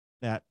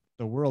 that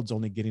the world's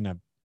only getting a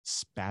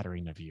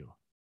spattering of you.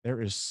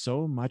 There is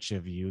so much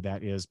of you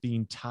that is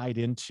being tied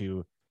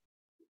into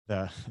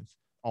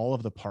all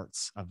of the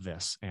parts of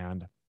this.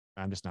 And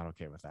I'm just not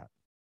okay with that.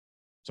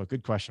 So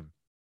good question.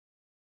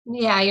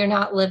 Yeah,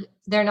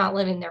 they're not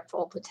living their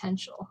full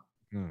potential.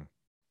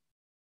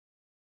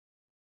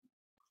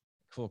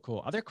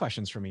 Cool. Other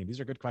questions for me? These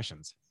are good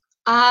questions.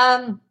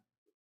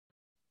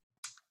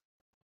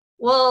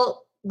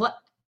 Well, what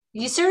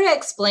you sort of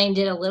explained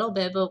it a little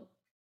bit, but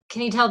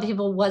can you tell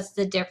people what's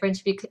the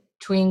difference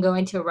between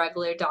going to a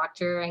regular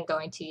doctor and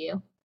going to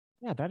you?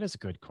 Yeah, that is a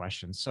good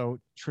question. So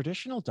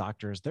traditional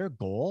doctors, their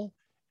goal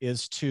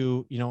is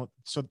to,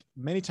 so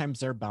many times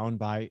they're bound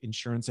by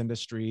insurance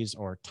industries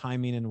or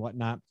timing and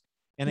whatnot.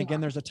 And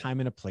again, there's a time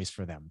and a place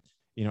for them.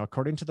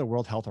 According to the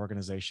World Health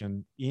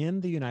Organization,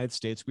 in the United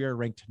States, we are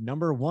ranked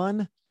number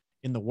 1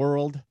 in the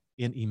world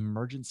in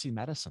emergency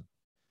medicine.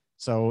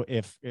 So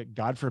if,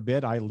 God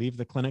forbid, I leave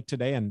the clinic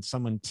today and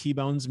someone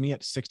T-bones me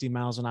at 60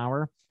 miles an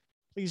hour,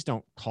 please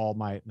don't call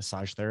my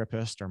massage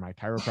therapist or my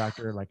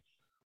chiropractor. Like,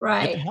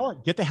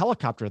 get the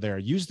helicopter there,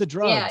 use the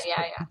drugs,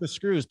 put the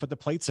screws, put the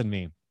plates in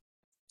me.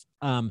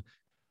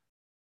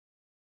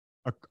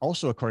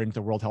 Also, according to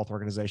the World Health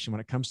Organization, when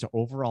it comes to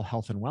overall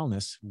health and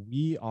wellness,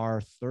 we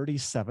are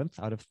 37th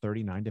out of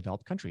 39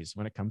 developed countries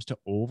when it comes to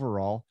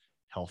overall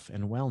health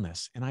and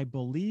wellness. And I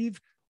believe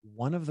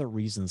One of the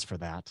reasons for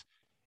that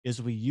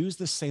is we use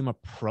the same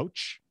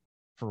approach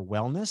for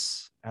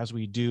wellness as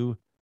we do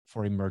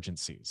for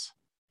emergencies,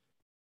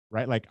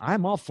 right? Like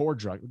I'm all for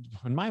drug.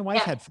 When my wife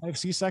Yeah. had 5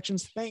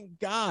 C-sections, thank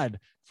God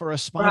for a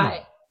spinal.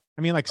 Right.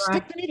 I mean, like Right.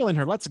 stick the needle in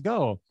her, let's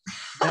go.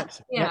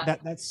 Yeah.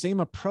 That same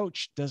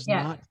approach does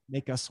Yeah. not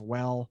make us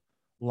well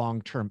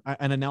long term.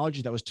 An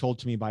analogy that was told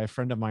to me by a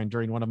friend of mine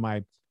during one of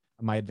my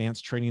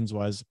advanced trainings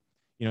was,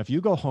 if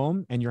you go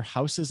home and your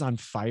house is on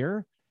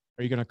fire,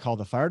 are you going to call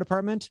the fire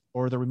department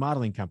or the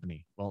remodeling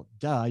company? Well,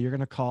 duh, you're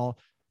going to call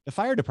the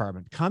fire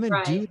department. Come and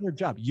Right. do their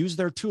job. Use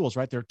their tools,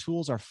 right? Their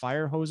tools are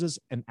fire hoses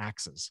and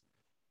axes.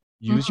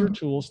 Use your Mhm.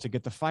 tools to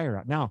get the fire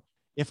out. Now,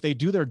 if they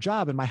do their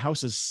job and my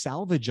house is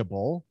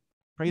salvageable,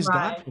 praise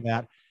God Right. for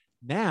that.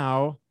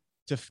 Now,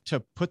 to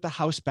put the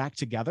house back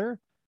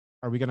together,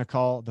 are we going to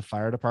call the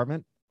fire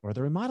department or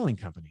the remodeling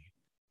company?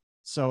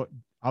 So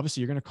obviously,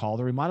 you're going to call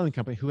the remodeling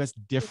company who has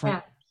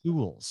different Yeah.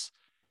 tools.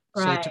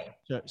 So,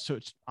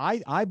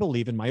 Right. I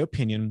believe, in my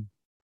opinion,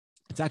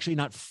 it's actually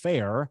not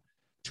fair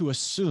to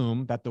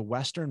assume that the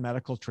Western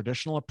medical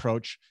traditional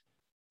approach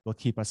will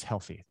keep us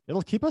healthy.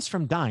 It'll keep us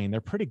from dying.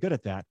 They're pretty good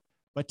at that.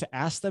 But to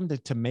ask them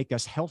to make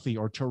us healthy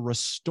or to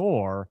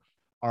restore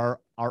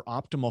our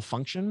optimal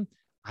function,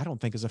 I don't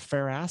think is a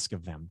fair ask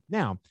of them.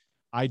 Now,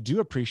 I do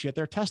appreciate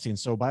their testing.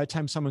 So by the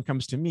time someone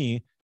comes to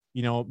me,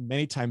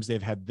 many times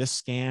they've had this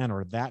scan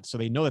or that. So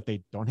they know that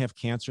they don't have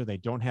cancer, they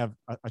don't have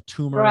a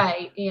tumor.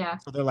 Right. Yeah.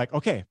 So they're like,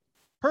 okay,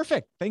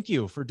 perfect. Thank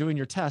you for doing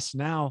your tests.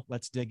 Now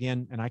let's dig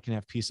in and I can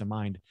have peace of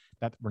mind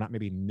that we're not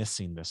maybe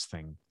missing this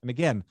thing. And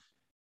again,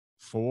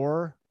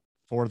 for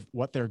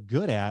what they're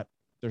good at,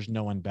 there's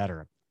no one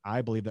better.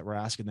 I believe that we're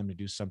asking them to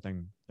do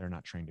something they're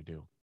not trained to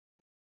do.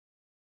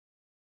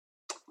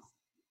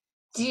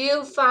 Do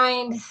you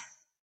find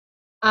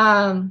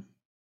um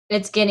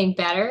it's getting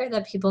better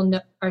that people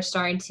are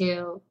starting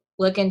to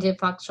look into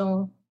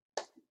functional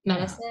Yeah,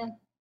 medicine?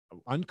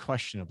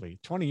 unquestionably.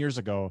 20 years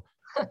ago,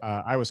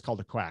 I was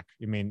called a quack.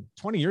 I mean,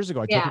 20 years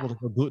ago, I told Yeah. people to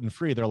go gluten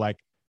free. They're like,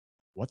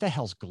 what the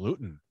hell's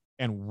gluten?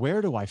 And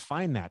where do I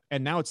find that?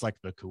 And now it's like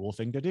the cool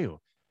thing to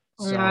do.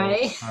 So,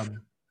 Right.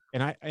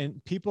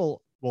 and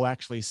people will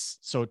actually,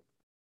 so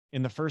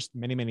in the first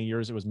many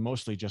years, it was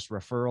mostly just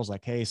referrals,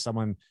 like, hey,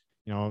 someone,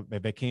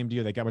 they came to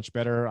you, they got much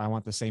better, I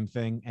want the same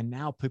thing. And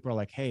now people are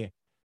like, hey,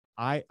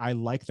 I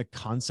like the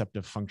concept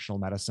of functional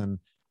medicine.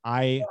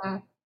 I Yeah.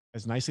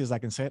 As nicely as I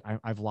can say it,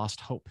 I've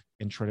lost hope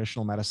in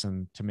traditional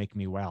medicine to make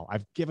me well.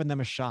 I've given them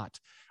a shot.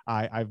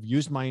 I've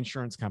used my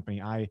insurance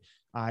company.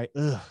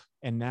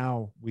 And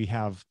now we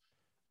have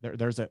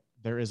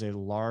there is a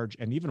large,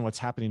 and even what's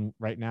happening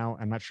right now,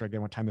 I'm not sure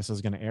again what time this is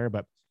going to air,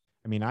 but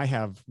I mean, I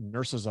have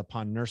nurses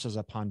upon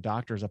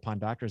doctors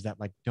that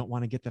like don't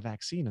want to get the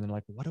vaccine. And they're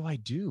like, what do I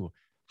do?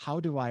 How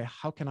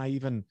can I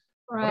even,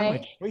 what are my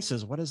Right.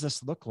 choices? What does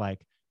this look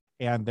like?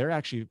 And they're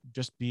actually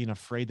just being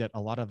afraid that a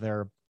lot of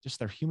their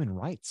human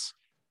rights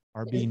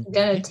are It's being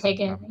gonna taken take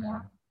it. from Yeah.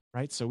 them.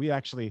 Right. So we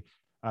actually,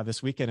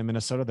 this weekend in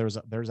Minnesota, there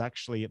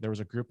was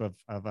a group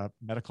of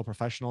medical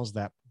professionals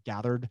that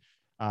gathered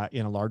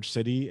in a large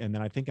city. And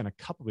then I think in a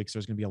couple of weeks,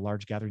 there's going to be a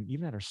large gathering,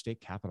 even at our state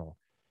capitol.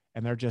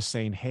 And they're just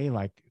saying, hey,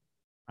 like,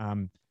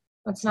 um,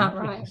 That's not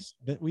right.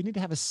 we need to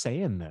have a say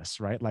in this,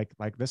 right?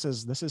 Like this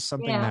is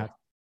something Yeah. that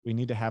we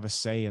need to have a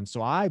say in.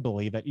 So I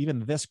believe that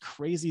even this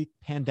crazy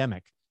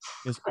pandemic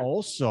is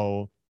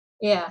also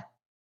Yeah.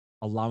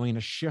 allowing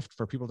a shift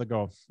for people to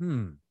go,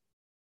 I'm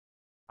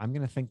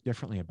going to think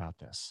differently about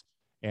this.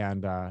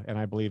 And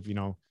I believe,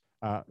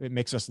 it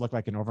makes us look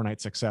like an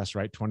overnight success,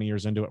 right? 20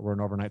 years into it, we're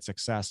an overnight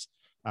success.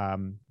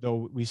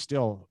 Though we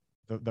still,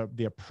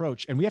 the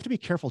approach, and we have to be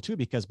careful too,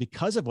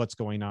 because of what's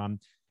going on.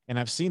 And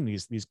I've seen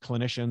these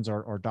clinicians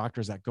or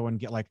doctors that go and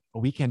get like a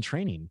weekend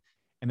training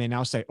and they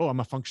now say, oh, I'm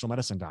a functional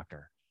medicine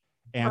doctor.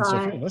 And so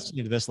if you're Right.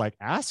 listening to this, like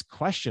ask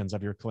questions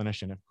of your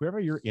clinician. If whoever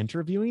you're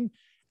interviewing,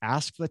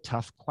 ask the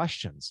tough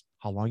questions.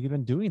 How long have you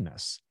been doing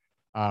this?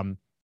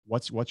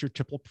 What's your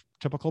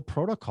typical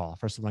protocol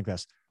for something like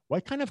this?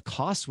 What kind of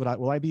costs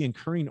will I be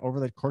incurring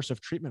over the course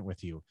of treatment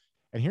with you?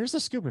 And here's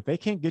the scoop: if they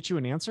can't get you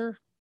an answer,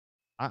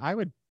 I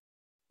would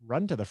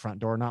run to the front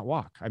door, not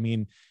walk. I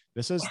mean,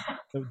 this is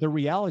the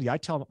reality. I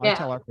tell Yeah.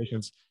 our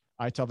patients,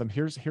 I tell them,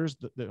 here's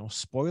the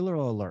spoiler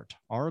alert.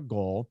 Our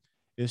goal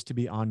is to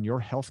be on your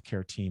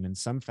healthcare team in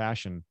some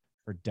fashion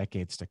for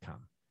decades to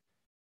come.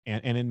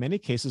 And in many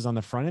cases on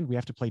the front end, we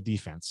have to play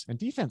defense. And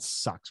defense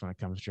sucks when it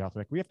comes to health.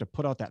 Like we have to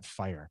put out that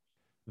fire.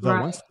 Though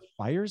Right. once the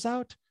fire's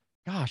out,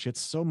 gosh, it's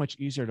so much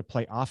easier to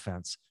play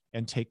offense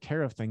and take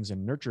care of things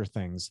and nurture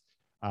things.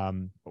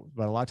 But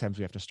a lot of times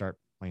we have to start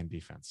playing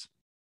defense.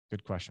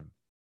 Good question.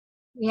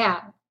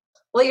 Yeah.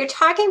 Well, you're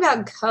talking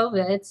about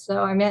COVID,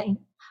 so I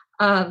mean,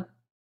 um,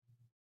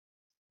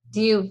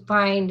 do you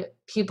find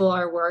people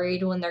are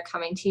worried when they're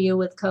coming to you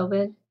with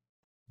COVID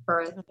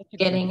or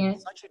getting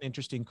it? Such an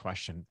interesting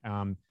question.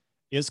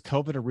 Is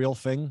COVID a real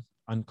thing?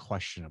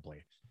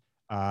 Unquestionably.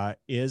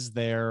 Is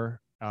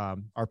there,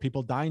 are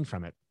people dying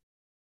from it?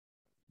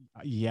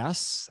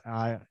 Yes.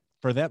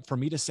 For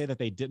me to say that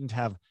they didn't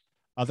have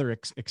other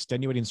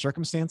extenuating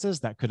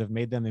circumstances that could have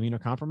made them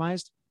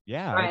immunocompromised?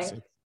 Yeah, Right. it's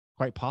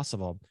quite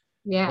possible.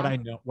 Yeah.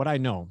 What I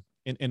know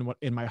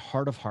in my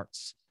heart of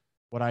hearts,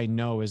 what I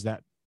know is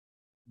that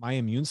my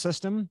immune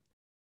system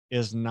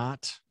is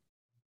not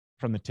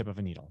from the tip of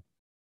a needle.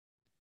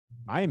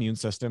 My immune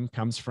system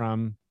comes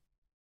from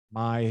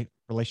my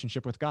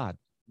relationship with God.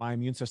 My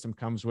immune system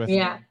comes with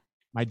Yeah.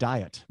 my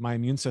diet. My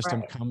immune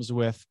system Right. comes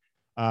with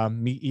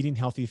me eating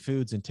healthy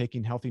foods and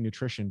taking healthy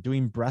nutrition,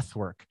 doing breath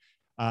work,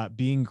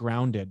 being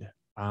grounded,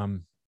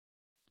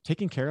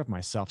 taking care of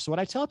myself. So what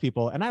I tell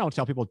people, and I don't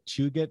tell people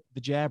to get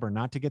the jab or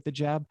not to get the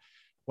jab.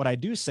 What I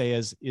do say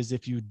is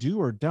if you do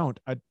or don't,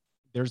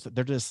 there's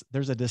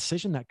a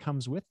decision that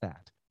comes with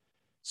that.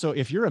 So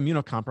if you're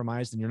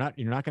immunocompromised and you're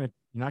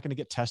not gonna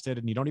get tested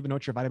and you don't even know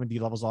what your vitamin D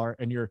levels are,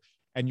 and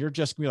you're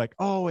just gonna be like,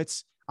 oh,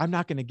 I'm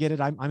not gonna get it.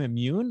 I'm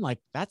immune. Like,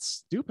 that's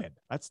stupid.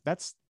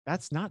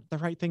 That's not the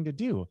right thing to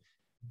do.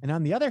 And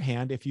on the other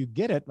hand, if you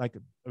get it, like,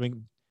 I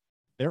mean,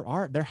 there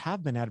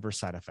have been adverse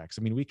side effects.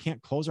 I mean, we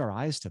can't close our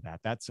eyes to that.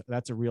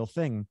 That's a real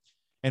thing.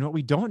 And what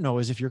we don't know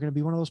is if you're going to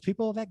be one of those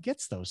people that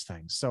gets those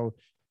things. So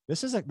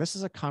this is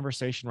a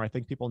conversation where I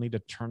think people need to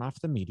turn off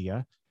the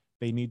media.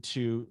 They need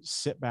to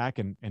sit back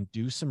and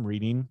do some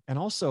reading. And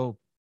also,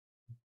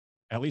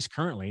 at least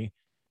currently,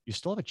 you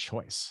still have a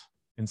choice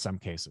in some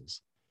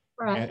cases.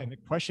 Right. And the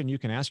question you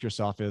can ask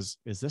yourself is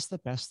this the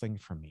best thing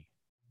for me?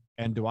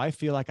 And do I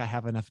feel like I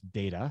have enough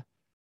data,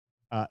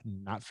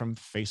 not from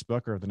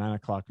Facebook or the 9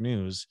 o'clock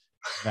news,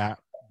 that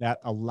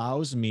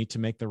allows me to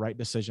make the right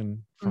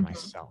decision for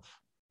myself?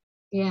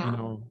 Yeah. You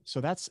know, so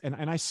that's,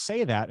 and I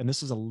say that, and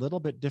this is a little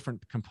bit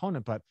different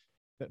component, but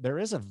there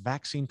is a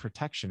Vaccine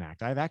Protection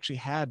Act. I've actually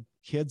had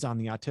kids on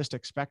the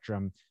autistic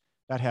spectrum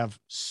that have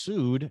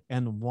sued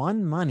and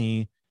won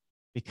money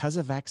because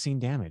of vaccine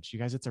damage. You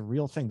guys, it's a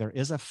real thing. There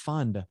is a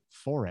fund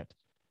for it.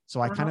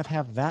 So I kind of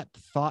have that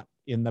thought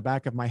in the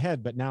back of my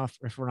head, but now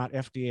if we're not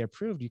FDA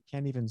approved, you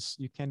can't even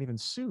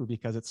sue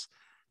because it's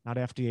not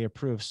FDA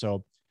approved.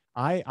 So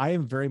I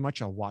am very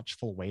much a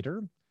watchful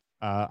waiter.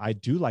 I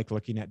do like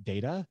looking at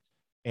data,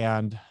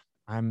 and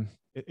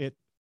it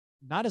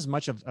not as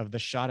much of the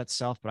shot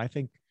itself, but I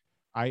think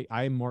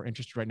I'm more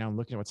interested right now in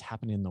looking at what's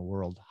happening in the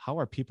world. How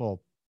are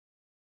people,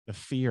 the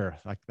fear,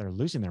 like they're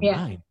losing their Yeah.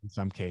 mind in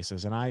some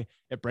cases. And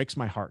it breaks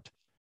my heart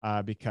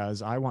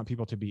because I want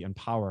people to be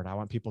empowered. I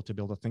want people to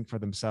be able to think for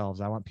themselves.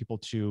 I want people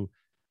to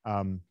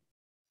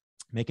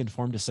make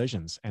informed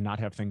decisions and not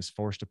have things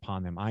forced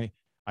upon them. I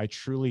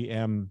truly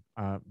am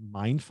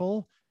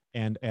mindful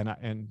and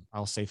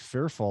I'll say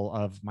fearful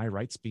of my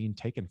rights being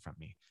taken from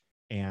me.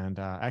 And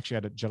actually, I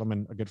had a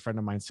gentleman, a good friend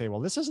of mine, say, well,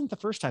 this isn't the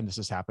first time this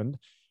has happened.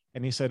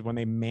 And he said, when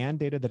they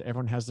mandated that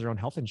everyone has their own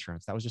health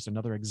insurance, that was just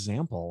another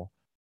example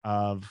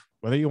of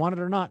whether you want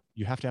it or not,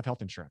 you have to have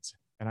health insurance.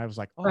 And I was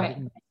like, oh, Right.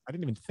 I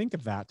didn't even think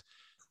of that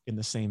in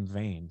the same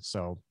vein.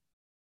 So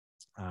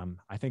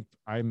I think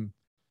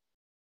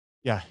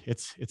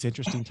it's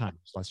interesting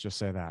times. Let's just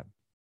say that.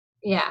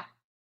 Yeah.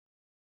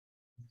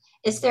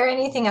 Is there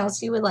anything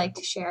else you would like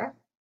to share?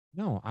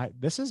 No,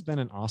 this has been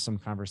an awesome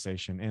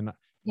conversation.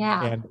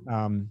 Yeah.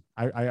 And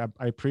I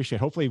appreciate,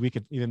 hopefully we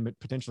could even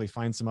potentially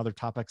find some other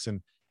topics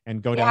and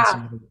go down Yeah.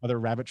 some other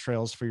rabbit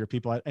trails for your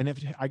people.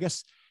 And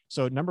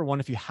so number one,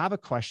 if you have a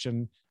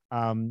question,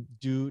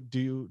 do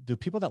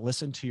people that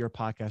listen to your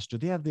podcast, do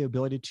they have the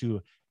ability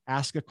to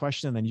ask a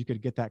question and then you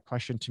could get that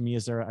question to me?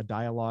 Is there a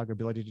dialogue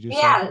ability to do so?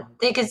 Yeah.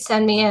 They could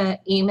send me an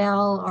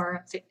email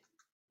or a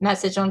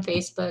message on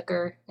Facebook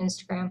or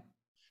Instagram.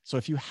 So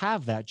if you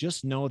have that,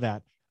 just know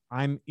that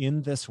I'm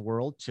in this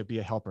world to be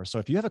a helper. So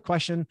if you have a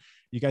question,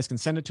 you guys can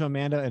send it to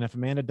Amanda. And if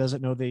Amanda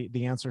doesn't know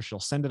the answer, she'll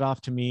send it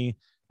off to me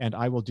and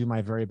I will do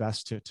my very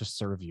best to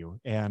serve you.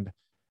 And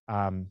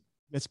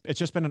it's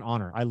just been an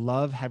honor. I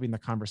love having the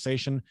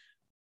conversation.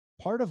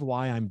 Part of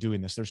why I'm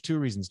doing this, there's two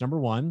reasons. Number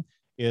one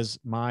is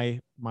a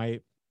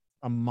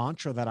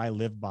mantra that I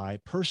live by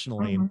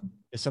personally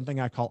is something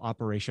I call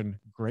Operation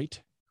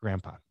Great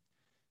Grandpa.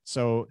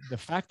 So the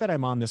fact that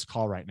I'm on this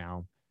call right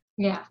now,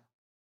 Yeah.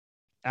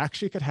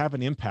 actually could have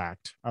an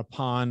impact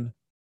upon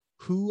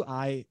who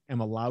I am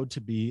allowed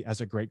to be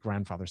as a great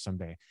grandfather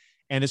someday.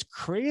 And as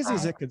crazy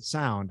as it could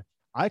sound,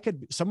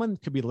 someone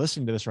could be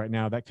listening to this right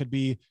now that could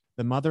be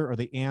the mother or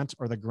the aunt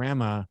or the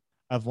grandma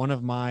of one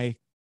of my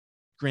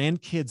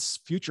grandkids'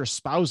 future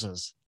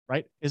spouses,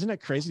 right? Isn't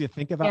it crazy to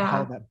think about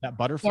how that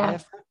butterfly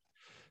effect?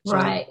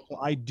 Right. So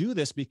I do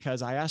this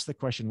because I ask the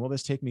question, will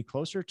this take me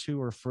closer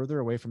to or further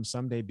away from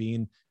someday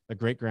being the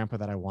great grandpa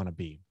that I want to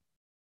be?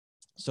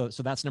 So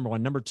that's number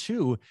one. Number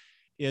two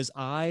is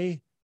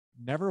I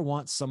never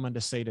want someone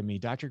to say to me,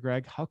 Dr.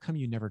 Greg, how come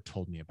you never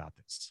told me about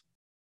this?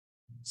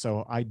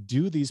 So I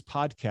do these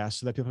podcasts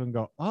so that people can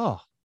go, oh,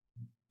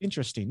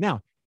 interesting.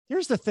 Now,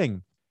 here's the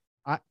thing.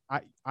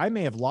 I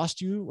may have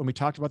lost you when we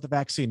talked about the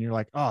vaccine. You're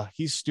like, oh,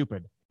 he's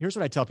stupid. Here's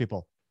what I tell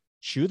people.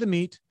 Chew the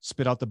meat,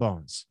 spit out the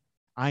bones.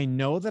 I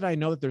know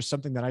that there's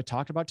something that I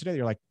talked about today.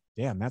 You're like,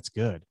 damn, that's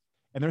good.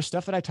 And there's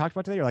stuff that I talked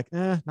about today. You're like,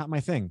 not my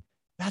thing.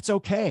 That's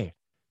okay.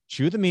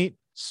 Chew the meat,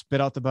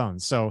 spit out the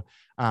bones. So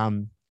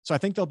So I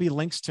think there'll be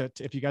links to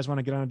if you guys want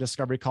to get on a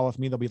discovery call with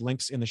me, there'll be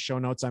links in the show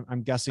notes,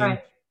 I'm guessing.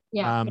 Right.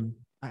 Yeah.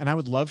 And I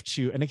would love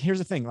to, and here's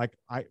the thing, like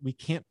we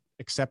can't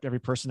accept every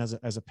person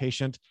as a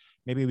patient.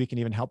 Maybe we can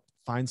even help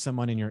find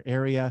someone in your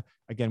area.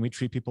 Again, we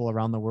treat people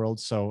around the world.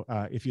 So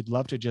if you'd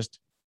love to just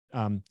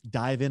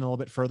dive in a little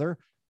bit further,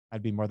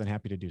 I'd be more than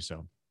happy to do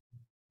so.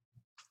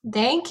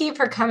 Thank you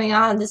for coming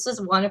on. This was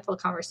a wonderful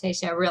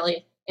conversation. I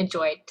really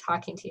enjoyed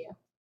talking to you.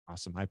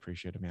 Awesome. I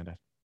appreciate it, Amanda.